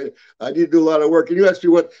 Believe me, I need to do a lot of work. And you asked me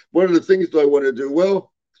what are the things do I want to do?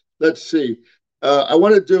 Well, let's see. I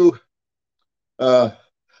want to do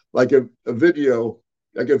like a video,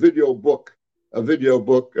 like a video book of Tony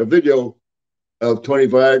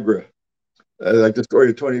Viagra, like the story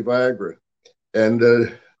of Tony Viagra,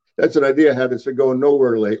 and that's an idea I had that's been going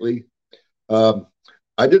nowhere lately. I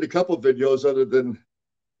did a couple of videos other than,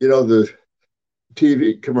 the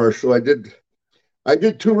TV commercial. I did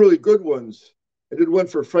two really good ones. I did one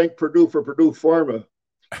for Frank Purdue for Purdue Pharma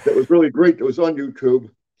that was really great. That was on YouTube,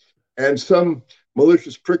 and some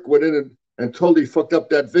malicious prick went in and totally fucked up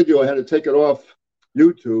that video. I had to take it off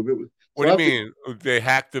YouTube. What do you mean? They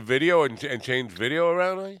hacked the video and changed video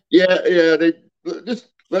around? Yeah. They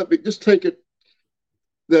just take it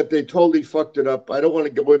that they totally fucked it up. I don't want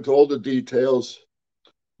to go into all the details,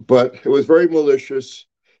 but it was very malicious.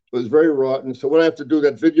 It was very rotten. So when I have to do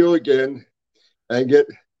that video again and get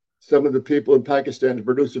some of the people in Pakistan to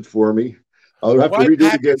produce it for me, I'll have to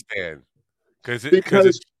redo it again. Because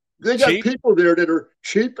they got people there that are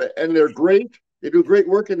cheap and they're great. They do great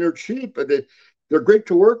work and they're cheap and they're great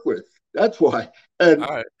to work with. That's why. And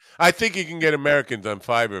I think you can get Americans on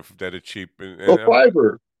Fiverr that are cheap.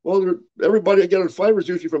 Fiverr. Well, everybody I get on Fiverr is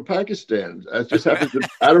usually from Pakistan. That just happens to,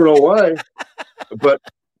 I don't know why.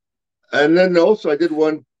 And then also I did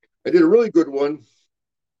a really good one.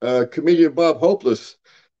 Comedian Bob Hopeless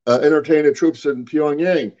entertained the troops in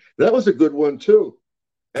Pyongyang. That was a good one too.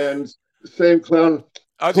 And same clown.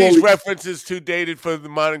 Are these references too dated for the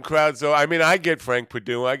modern crowd? So, I mean, I get Frank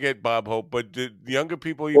Purdue, I get Bob Hope, but the younger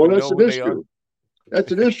people even know who they are?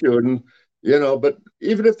 That's an issue. And, but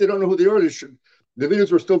even if they don't know who they are, the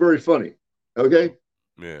videos were still very funny. Okay?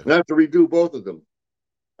 Yeah. And I have to redo both of them.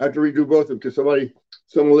 Because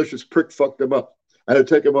some malicious prick fucked them up. I had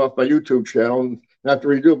to take them off my YouTube channel and have to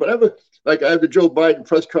redo them. But I have the Joe Biden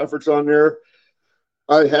press conference on there.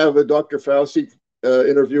 I have a Dr. Fauci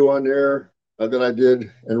interview on there that I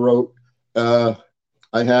did and wrote. I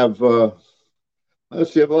have I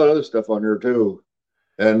have a lot of other stuff on there too.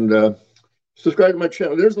 And subscribe to my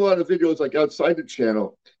channel. There's a lot of videos like outside the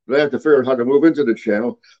channel, but I have to figure out how to move into the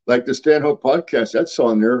channel. Like the Stanhope podcast, that's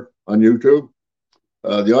on there on YouTube.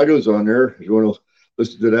 The audio's on there if you want to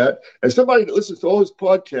listen to that. And somebody that listens to all his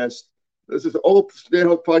podcasts, this is the old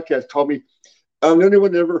Stanhope podcast, told me the only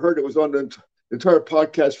one that ever heard it was on the entire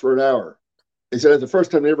podcast for an hour. They said it's the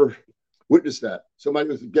first time they ever witnessed that. Somebody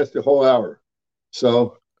was a guest the whole hour.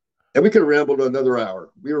 So, and we could have rambled another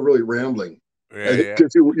hour. We were really rambling.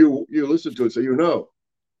 Because you listen to it, so you know.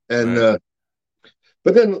 And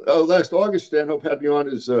but then last August, Stanhope had me on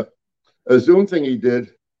his a Zoom thing he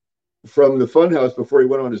did from the Funhouse before he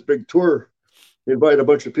went on his big tour. He invited a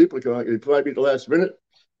bunch of people to come out. He invited me at the last minute,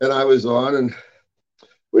 and I was on, and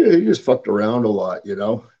he just fucked around a lot,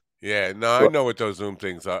 Yeah, no, I know what those Zoom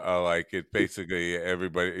things are like. It's basically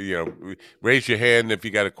everybody, raise your hand if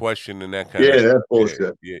you got a question and that kind of. Yeah, that's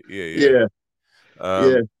bullshit. Yeah.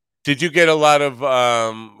 Did you get a lot of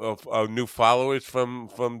new followers from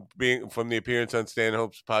the appearance on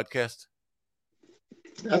Stanhope's podcast?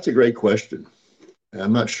 That's a great question.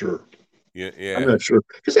 I'm not sure. Yeah. I'm not sure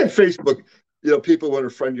because on Facebook, people want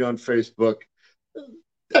to friend you on Facebook.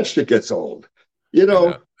 That shit gets old. I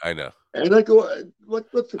know. And I go,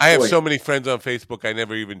 what's the point? I have so many friends on Facebook I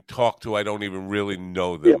never even talk to. I don't even really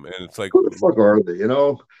know them, and it's like, who the fuck are they?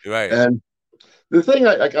 Right. And the thing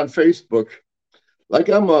like on Facebook. Like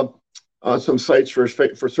I'm on some sites for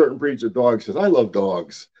certain breeds of dogs because I love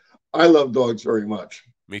dogs. I love dogs very much.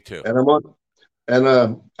 Me too.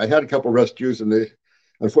 And I had a couple rescues and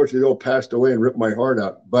unfortunately they all passed away and ripped my heart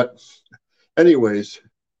out. But anyways,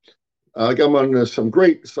 Like I'm on some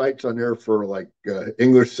great sites on there for like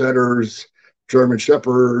English setters, German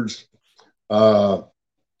shepherds, and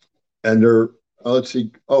they're let's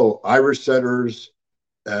see, Irish setters,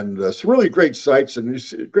 and some really great sites and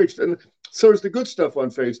great. And so there's the good stuff on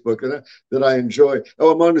Facebook and that I enjoy.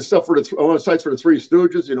 Oh, I'm on the stuff I'm on the sites for the Three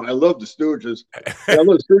Stooges. You know, I love the Stooges. I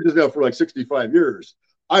love the Stooges now for like 65 years.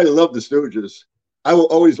 I love the Stooges. I will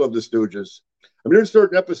always love the Stooges. I mean, there's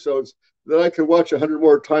certain episodes that I could watch 100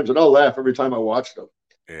 more times and I'll laugh every time I watch them.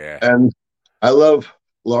 Yeah. And I love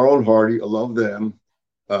Laurel and Hardy. I love them.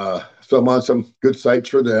 So I'm on some good sites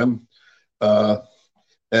for them.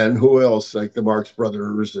 And who else? Like the Marx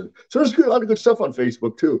Brothers. And so there's a lot of good stuff on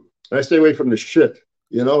Facebook too. And I stay away from the shit,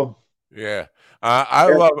 you know? Yeah. I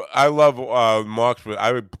love Marx Brothers.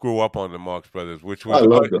 I grew up on the Marx Brothers, which was I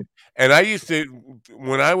love them. And I used to,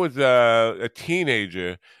 when I was a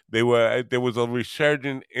teenager, there was a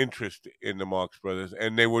resurgent interest in the Marx Brothers,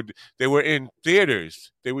 and they were in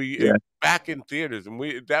theaters. They were back in theaters, and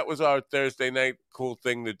that was our Thursday night cool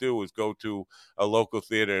thing to do, was go to a local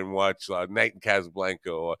theater and watch Night in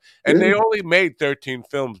Casablanca. They only made 13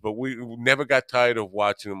 films, but we never got tired of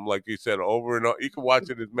watching them. Like you said, over and over. You can watch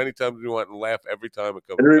it as many times as you want and laugh every time it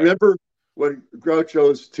comes. And remember when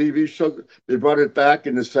Groucho's TV show, they brought it back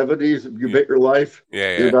in the 70s, You Bet Your Life.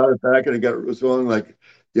 They brought it back, and it was on like,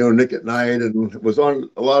 you know, Nick at Night, and it was on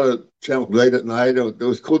a lot of channels late at night. It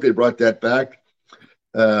was cool they brought that back.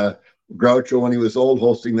 Groucho, when he was old,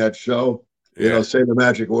 hosting that show, you know, say the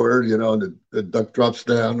magic word, you know, and the duck drops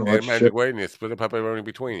down. Magic word, and you split the pepperoni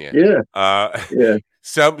between you. Yeah.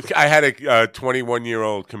 So I had a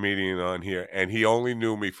 21-year-old comedian on here, and he only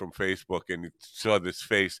knew me from Facebook, and he saw this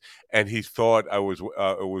face, and he thought it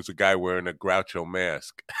was a guy wearing a Groucho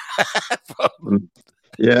mask.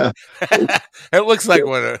 Yeah. It looks like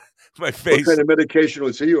one of my face. What kind of medication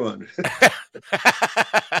was he on?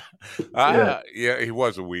 Yeah, he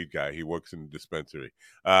was a weed guy. He works in the dispensary.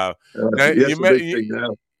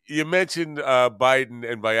 You mentioned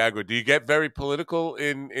Biden and Viagra. Do you get very political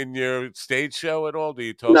in your stage show at all? Do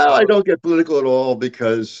you talk? No, I don't get political at all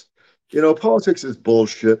because, you know, politics is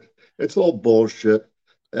bullshit. It's all bullshit.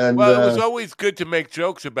 And it was always good to make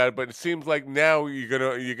jokes about it, but it seems like now you're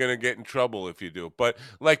gonna get in trouble if you do. But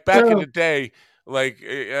like back in the day, like,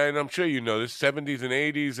 and I'm sure you know this, 70s and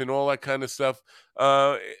 80s and all that kind of stuff.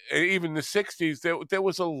 Even the 60s, there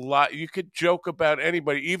was a lot. You could joke about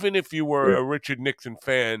anybody, even if you were a Richard Nixon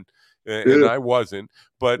fan, and I wasn't.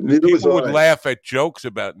 But people would laugh at jokes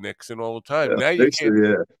about Nixon all the time. Now you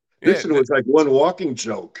can't. Nixon was like one walking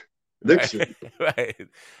joke. Nixon. Right.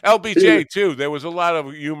 LBJ too. There was a lot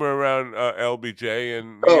of humor around LBJ,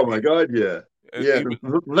 and oh my God, yeah.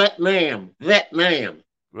 Vietnam.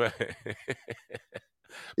 Right.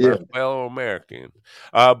 Fellow American.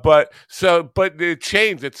 But it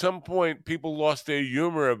changed. At some point, people lost their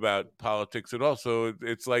humor about politics at all. So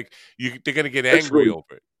it's like they're going to get angry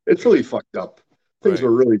over it. It's really fucked up. Things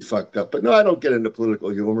were really fucked up. But no, I don't get into political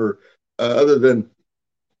humor other than,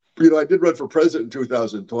 you know, I did run for president in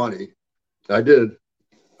 2020. I did.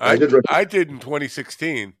 I did in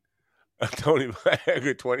 2016. Tony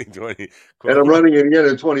Viagra 2020. And I'm running again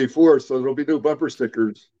in 24, so there'll be new bumper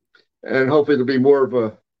stickers. And hopefully there'll be more of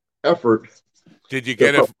a effort. Did you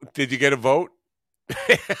get a vote?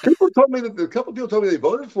 A couple of people told me they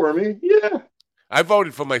voted for me. Yeah. I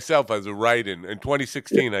voted for myself as a write-in. In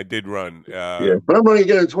 2016, I did run. But I'm running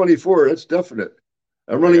again in 24. That's definite.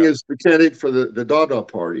 I'm running as the candidate for the Dada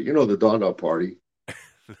Party. You know the Dada Party.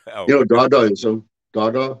 You know Dadaism.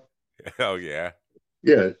 Dada. Oh, yeah.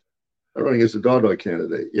 Yeah. I'm running as the Dada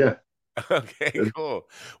candidate. Yeah. Okay, cool.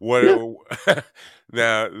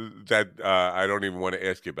 Now that I don't even want to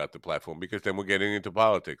ask you about the platform because then we're getting into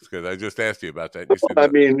politics because I just asked you about that. You said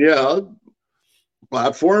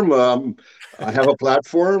platform. I have a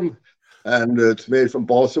platform, and it's made from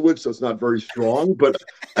balsa wood, so it's not very strong. But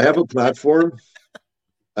I have a platform.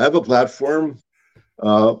 The platform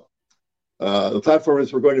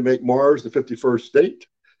is we're going to make Mars the 51st state.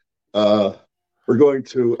 We're going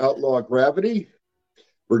to outlaw gravity.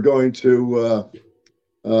 We're going to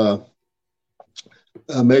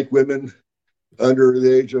make women under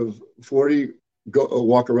the age of 40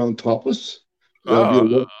 walk around topless.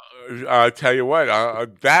 I'll tell you what,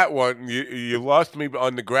 that one, you lost me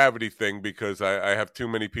on the gravity thing because I have too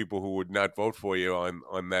many people who would not vote for you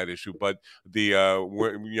on that issue. But the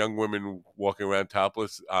young women walking around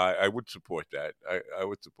topless, I would support that. I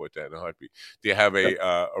would support that in a heartbeat. Do you have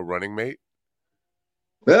a running mate?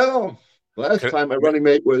 Well, last time my running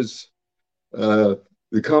mate was the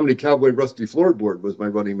comedy cowboy Rusty Floorboard was my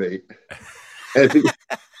running mate.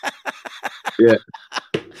 Yeah.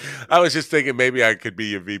 I was just thinking maybe I could be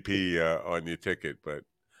your VP on your ticket, but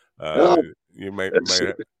No, you might that's,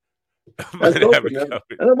 might, that's might have open. it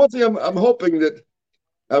covered. And one thing I'm hoping that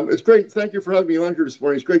it's great. Thank you for having me on here this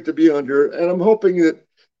morning. It's great to be on here, and I'm hoping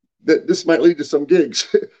that this might lead to some gigs,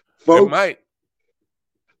 It folks. might.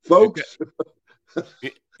 Folks.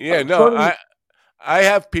 Yeah, no, I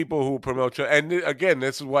have people who promote show, and again,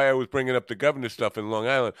 this is why I was bringing up the governor stuff in Long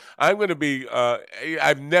Island. I'm going to be.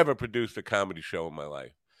 I've never produced a comedy show in my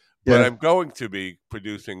life, but Yeah. I'm going to be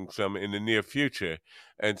producing some in the near future.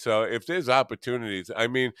 And so, if there's opportunities, I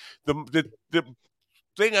mean, the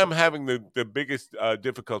thing I'm having the biggest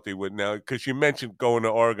difficulty with now, because you mentioned going to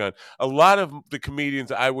Oregon, a lot of the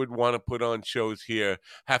comedians I would want to put on shows here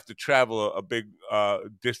have to travel a big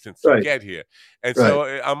distance to Right. get here, and Right. so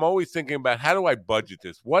I'm always thinking about how do I budget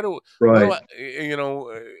this? What do Right. I,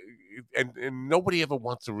 and nobody ever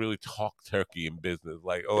wants to really talk turkey in business,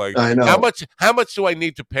 like I know. how much do I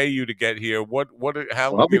need to pay you to get here?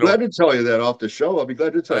 How I'll be glad to tell you that off the show. I'll be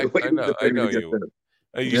glad to tell you what I you need know to pay me to get you. there.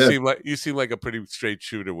 You seem like a pretty straight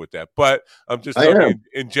shooter with that, but I'm just I talking am.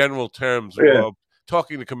 in general terms. Yeah.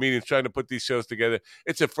 Talking to comedians, trying to put these shows together,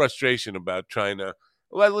 it's a frustration about trying to.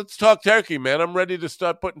 Well, let's talk turkey, man. I'm ready to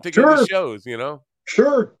start putting together Sure. shows. You know.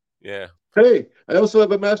 Sure. Yeah. Hey, I also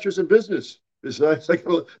have a master's in business. It's like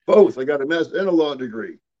both. I got a master's and a law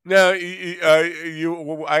degree. Now,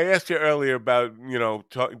 I asked you earlier about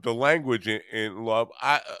the language in law.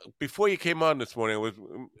 Before you came on this morning, I was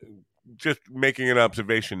just making an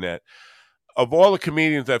observation that of all the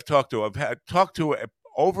comedians I've talked to, talked to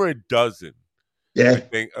over a dozen. Yeah. I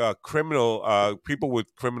think criminal people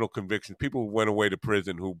with criminal convictions, people who went away to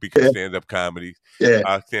prison who became stand-up comedies,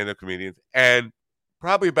 stand-up comedians, and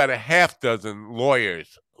probably about a half dozen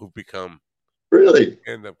lawyers who've become really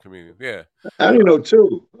stand-up comedians. Yeah, I know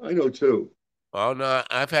two. Oh no,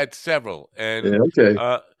 I've had several, and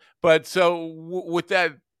okay. But so with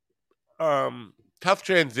that tough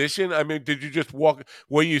transition, I mean, did you just walk?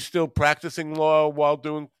 Were you still practicing law while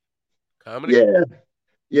doing comedy?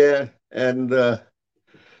 Yeah, and but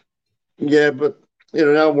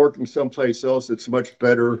now I'm working someplace else. It's much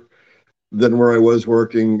better than where I was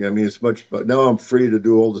working. I mean, it's much. But now I'm free to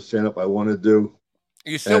do all the stand-up I want to do.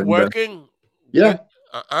 You still working? Yeah.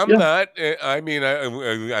 I'm not. I mean,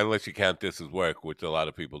 unless you count this as work, which a lot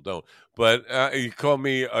of people don't. But you call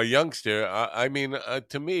me a youngster. I mean,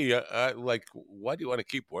 to me, like, why do you want to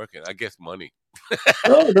keep working? I guess money.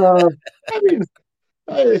 Oh no! I mean,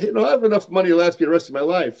 I have enough money to last me the rest of my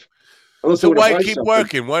life. So why keep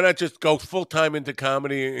working? Why not just go full time into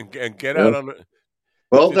comedy and get out on it?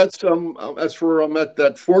 Well, that's where I'm at,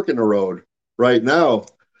 that fork in the road right now,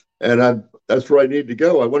 and that's where I need to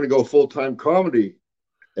go. I want to go full time comedy.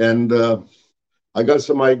 And I got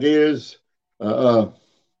some ideas. I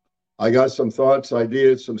got some thoughts,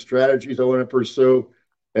 ideas, some strategies I want to pursue.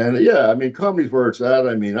 And yeah, I mean, comedy's where it's at.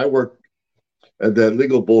 I mean, I worked at that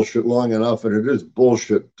legal bullshit long enough, and it is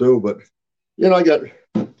bullshit too. But I got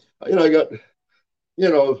during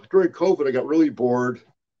COVID, I got really bored,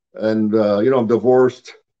 and I'm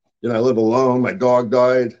divorced. I live alone. My dog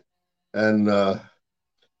died, and the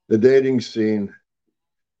dating scene.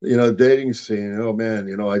 Oh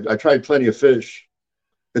man, I tried Plenty of Fish.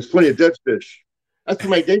 It's Plenty of Dead Fish. That's what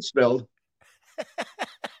my date smelled.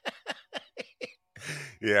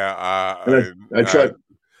 Yeah, I tried.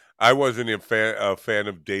 I wasn't a fan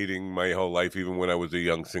of dating my whole life, even when I was a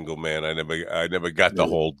young single man. I never got the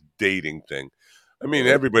whole dating thing. I mean,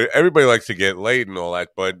 everybody likes to get laid and all that,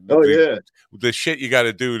 but the shit you got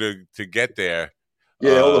to do to get there.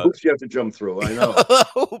 Yeah, all the hoops you have to jump through. I know.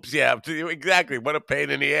 Hoops, yeah, exactly. What a pain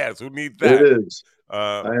in the ass. Who needs that? It is.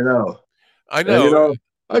 I know. I know. And,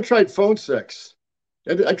 I tried phone sex.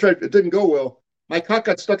 I tried. It didn't go well. My cock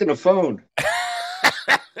got stuck in the phone.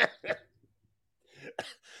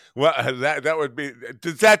 Well, that would be.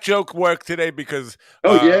 Does that joke work today? Because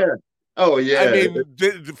Oh yeah. I mean,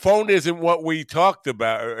 the phone isn't what we talked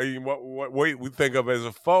about. What we think of as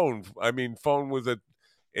a phone. I mean, phone was a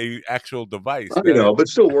actual device. I know, but it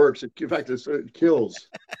still works. In fact, it kills.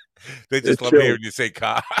 They just love hearing you say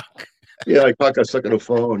cock. Yeah, like cock got stuck in a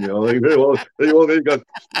phone. They got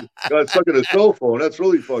stuck in a cell phone. That's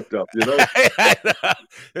really fucked up.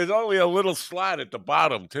 There's only a little slot at the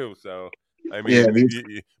bottom too. So I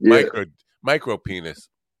mean, micro penis.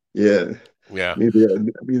 Yeah. Yeah.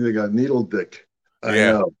 Maybe they got needle dick. I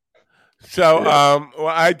know. So, Yeah. well,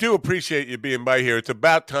 I do appreciate you being by here. It's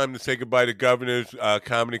about time to say goodbye to Governor's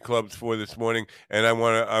Comedy Clubs for this morning, and I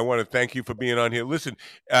want to thank you for being on here. Listen,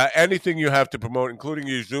 anything you have to promote, including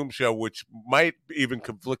your Zoom show, which might even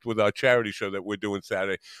conflict with our charity show that we're doing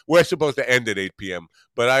Saturday. We're supposed to end at 8 p.m.,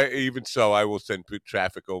 but even so, I will send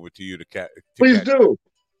traffic over to you to Please catch. do.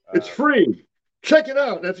 It's free. Check it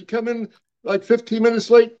out. And if you come in like 15 minutes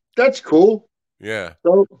late, that's cool. Yeah.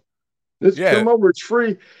 So just come over. It's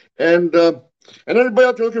free. And anybody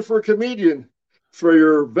out there looking for a comedian for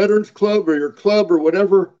your veterans club or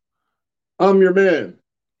whatever, I'm your man.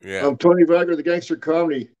 Yeah. I'm Tony Viagra, the Gangster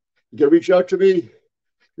Comedy. You can reach out to me.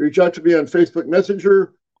 Reach out to me on Facebook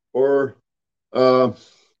Messenger, or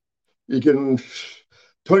you can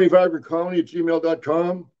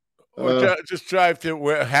TonyViagraComedy@gmail.com. Or just drive to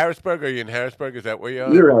Harrisburg. Are you in Harrisburg? Is that where you are?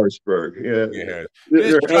 Near Harrisburg, yeah.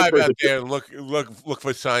 Just drive out there and look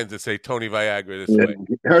for signs that say Tony Viagra this way.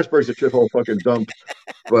 Harrisburg's a shithole fucking dump,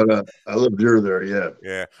 but I live near there. Yeah.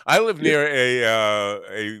 Yeah, I live near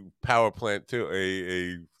a power plant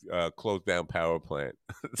too. A closed down power plant.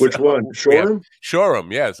 Which one? Shoreham? Yeah.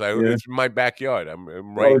 Shoreham. Yes, it's my backyard.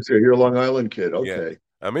 I'm right. Oh, so you're a Long Island kid. Okay. Yeah.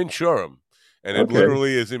 I'm in Shoreham, and it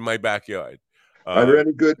literally is in my backyard. Are there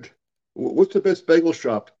any good? What's the best bagel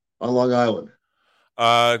shop on Long Island?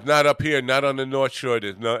 Not up here, not on the North Shore.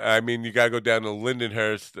 There's no. I mean, you gotta go down to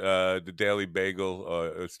Lindenhurst, the Daily Bagel,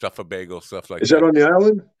 or Stuffer Bagel, stuff like that. Is that on the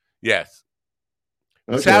island? Yes.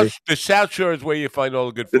 Okay. The South Shore is where you find all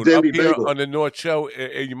the good food. Up here on the North Shore,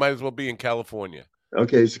 you might as well be in California.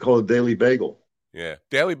 Okay, it's called a Daily Bagel. Yeah,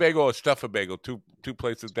 Daily Bagel or Stuffer Bagel, two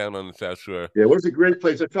places down on the South Shore. Yeah, what's a great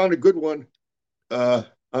place? I found a good one on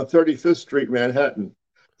 35th Street, Manhattan.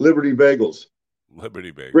 Liberty Bagels.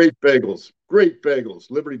 Liberty Bagels. Great bagels. Great bagels.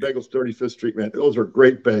 Liberty Bagels, 35th Street, man. Those are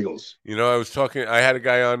great bagels. You know, I had a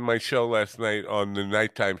guy on my show last night on the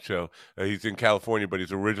nighttime show. He's in California, but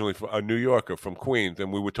he's originally a New Yorker from Queens.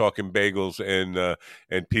 And we were talking bagels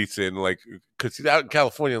and pizza. And because he's out in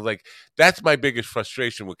California, that's my biggest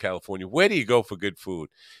frustration with California. Where do you go for good food?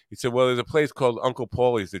 He said, well, there's a place called Uncle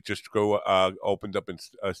Paulie's that just opened up in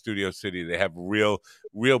Studio City. They have real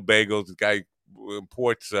bagels. The guy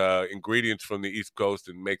imports ingredients from the East Coast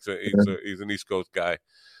and he's an East Coast guy.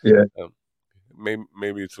 Yeah.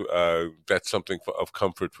 Maybe it's that's something of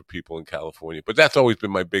comfort for people in California. But that's always been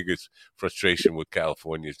my biggest frustration with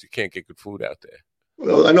California is you can't get good food out there.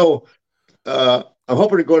 Well, I know. I'm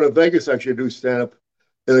hoping to go to Vegas actually do stand up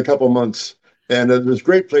in a couple months, and there's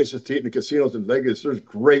great places to eat in the casinos in Vegas. There's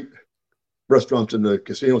great restaurants in the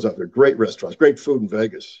casinos out there. Great restaurants, great food in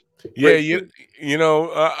Vegas. Yeah, you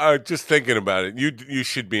know, just thinking about it, you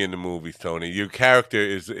should be in the movies, Tony. Your character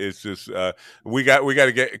is just we got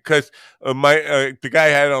to get because the guy I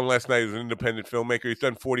had on last night is an independent filmmaker. He's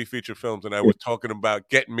done 40 feature films, and I was talking about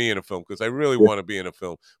getting me in a film because I really want to be in a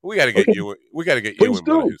film. We got to get you. We got to get you in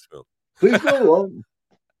one of his films. Please do.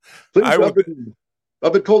 Please,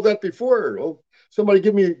 I've been told that before. Well, somebody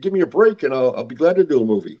give me a break, and I'll be glad to do a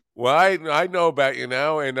movie. Well, I know about you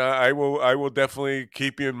now, and I will definitely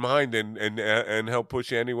keep you in mind and help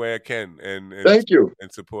push you any way I can. And thank you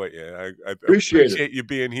and support you. I appreciate you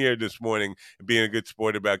being here this morning and being a good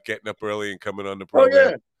sport about getting up early and coming on the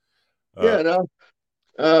program. Oh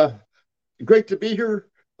yeah, great to be here.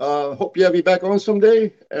 Hope you have me back on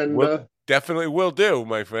someday. And definitely will do,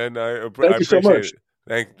 my friend. I thank you so much.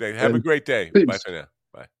 Have a great day. Peace. Bye for now.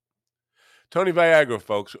 Bye. Tony Viagra,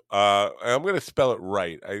 folks. I'm going to spell it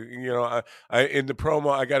right. I in the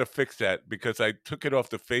promo, I got to fix that because I took it off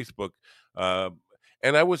the Facebook,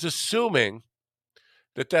 and I was assuming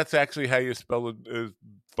that that's actually how you spell it,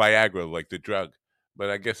 Viagra, like the drug. But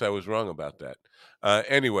I guess I was wrong about that.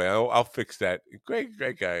 Anyway, I'll fix that. Great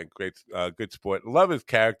guy, great, good sport. Love his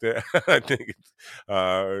character. I think it's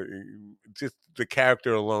just the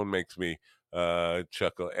character alone makes me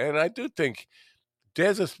chuckle, and I do think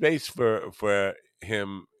there's a space for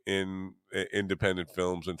him in independent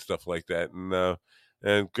films and stuff like that,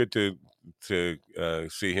 and good to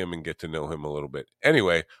see him and get to know him a little bit.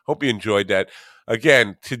 Anyway, hope you enjoyed that.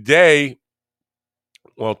 Again, tonight,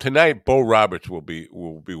 Bo Roberts will be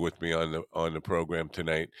with me on the program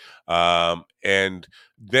tonight, and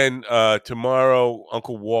then tomorrow,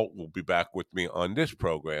 Uncle Walt will be back with me on this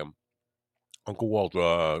program. Uncle Walt,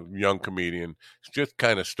 young comedian, is just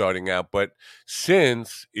kind of starting out, but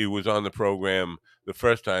since he was on the program the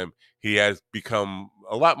first time, he has become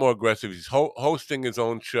a lot more aggressive. He's hosting his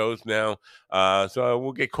own shows now, so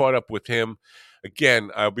we'll get caught up with him.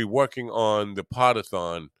 Again, I'll be working on the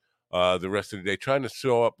Podathon the rest of the day, trying to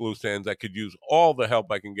sew up loose ends. I could use all the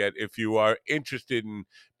help I can get. If you are interested in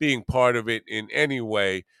being part of it in any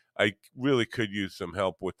way, I really could use some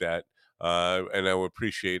help with that. and I would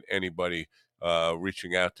appreciate anybody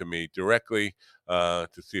reaching out to me directly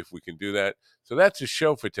to see if we can do that. So that's the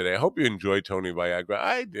show for today. I hope you enjoyed Tony Viagra.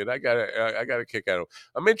 I did. I got a kick out of it.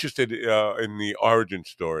 I'm interested in the origin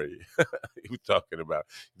story he was talking about,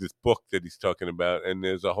 this book that he's talking about, and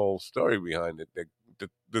there's a whole story behind it.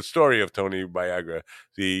 The story of Tony Viagra,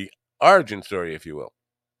 the origin story, if you will.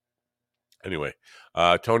 Anyway,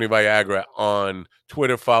 Tony Viagra on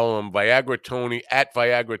Twitter. Follow him, Viagra Tony, at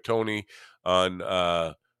Viagra Tony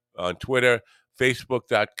on Twitter.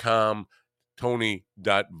 Facebook.com,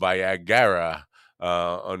 Tony.Viagra,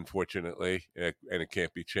 unfortunately, and it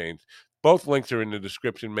can't be changed. Both links are in the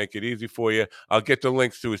description. Make it easy for you. I'll get the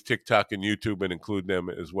links to his TikTok and YouTube and include them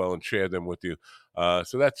as well and share them with you.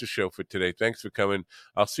 So that's the show for today. Thanks for coming.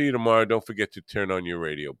 I'll see you tomorrow. Don't forget to turn on your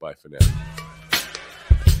radio. Bye for now.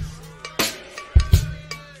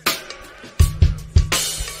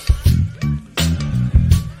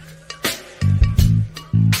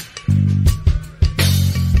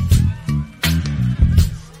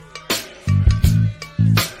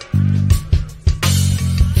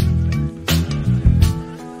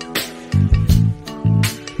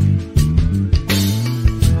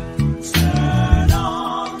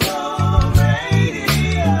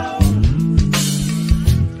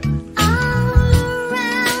 I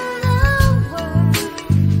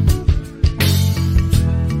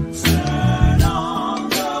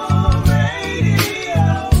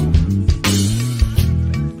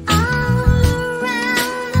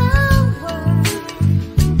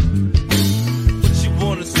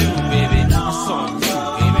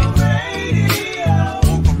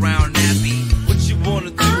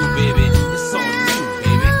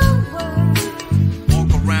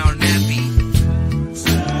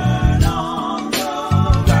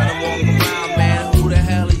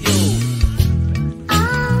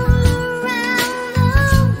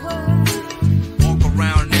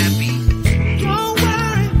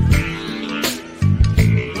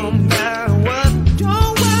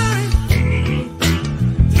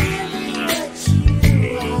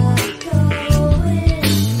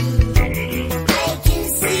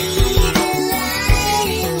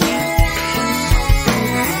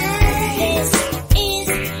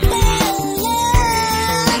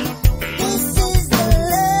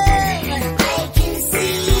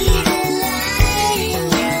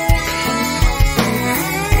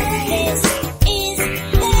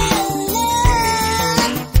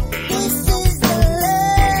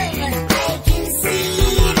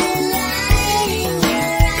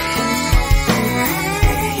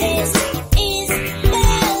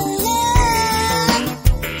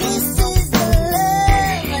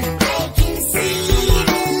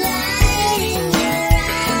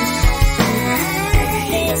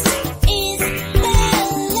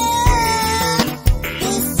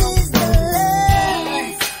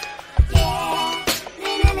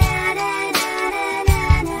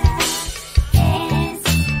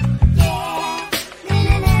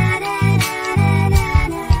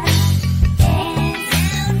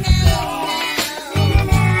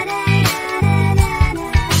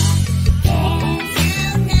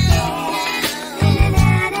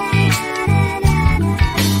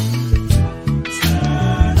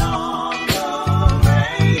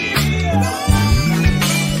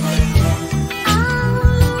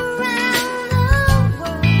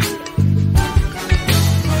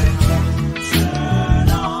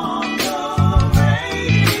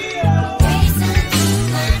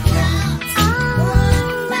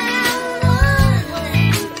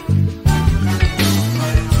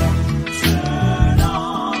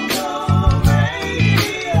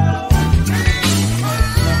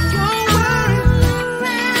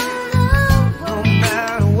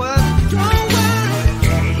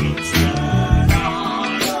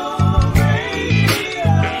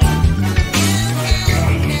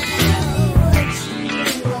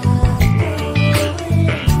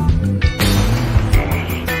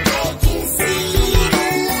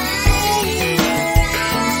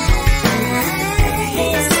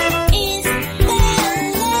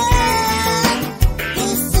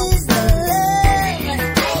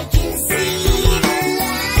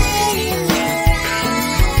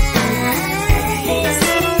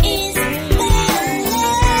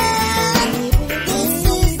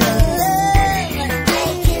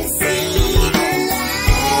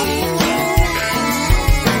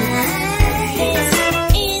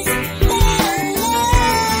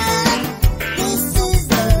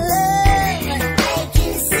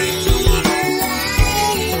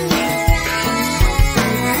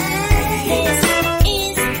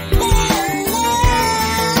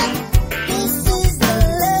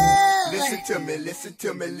to me, listen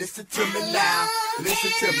to me, listen to me now.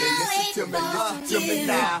 Listen to me, listen to me, listen to me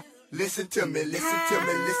now. Listen to me, listen to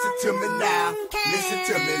me, listen to me now. Listen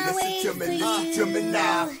to me, listen to me, listen to me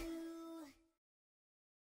now.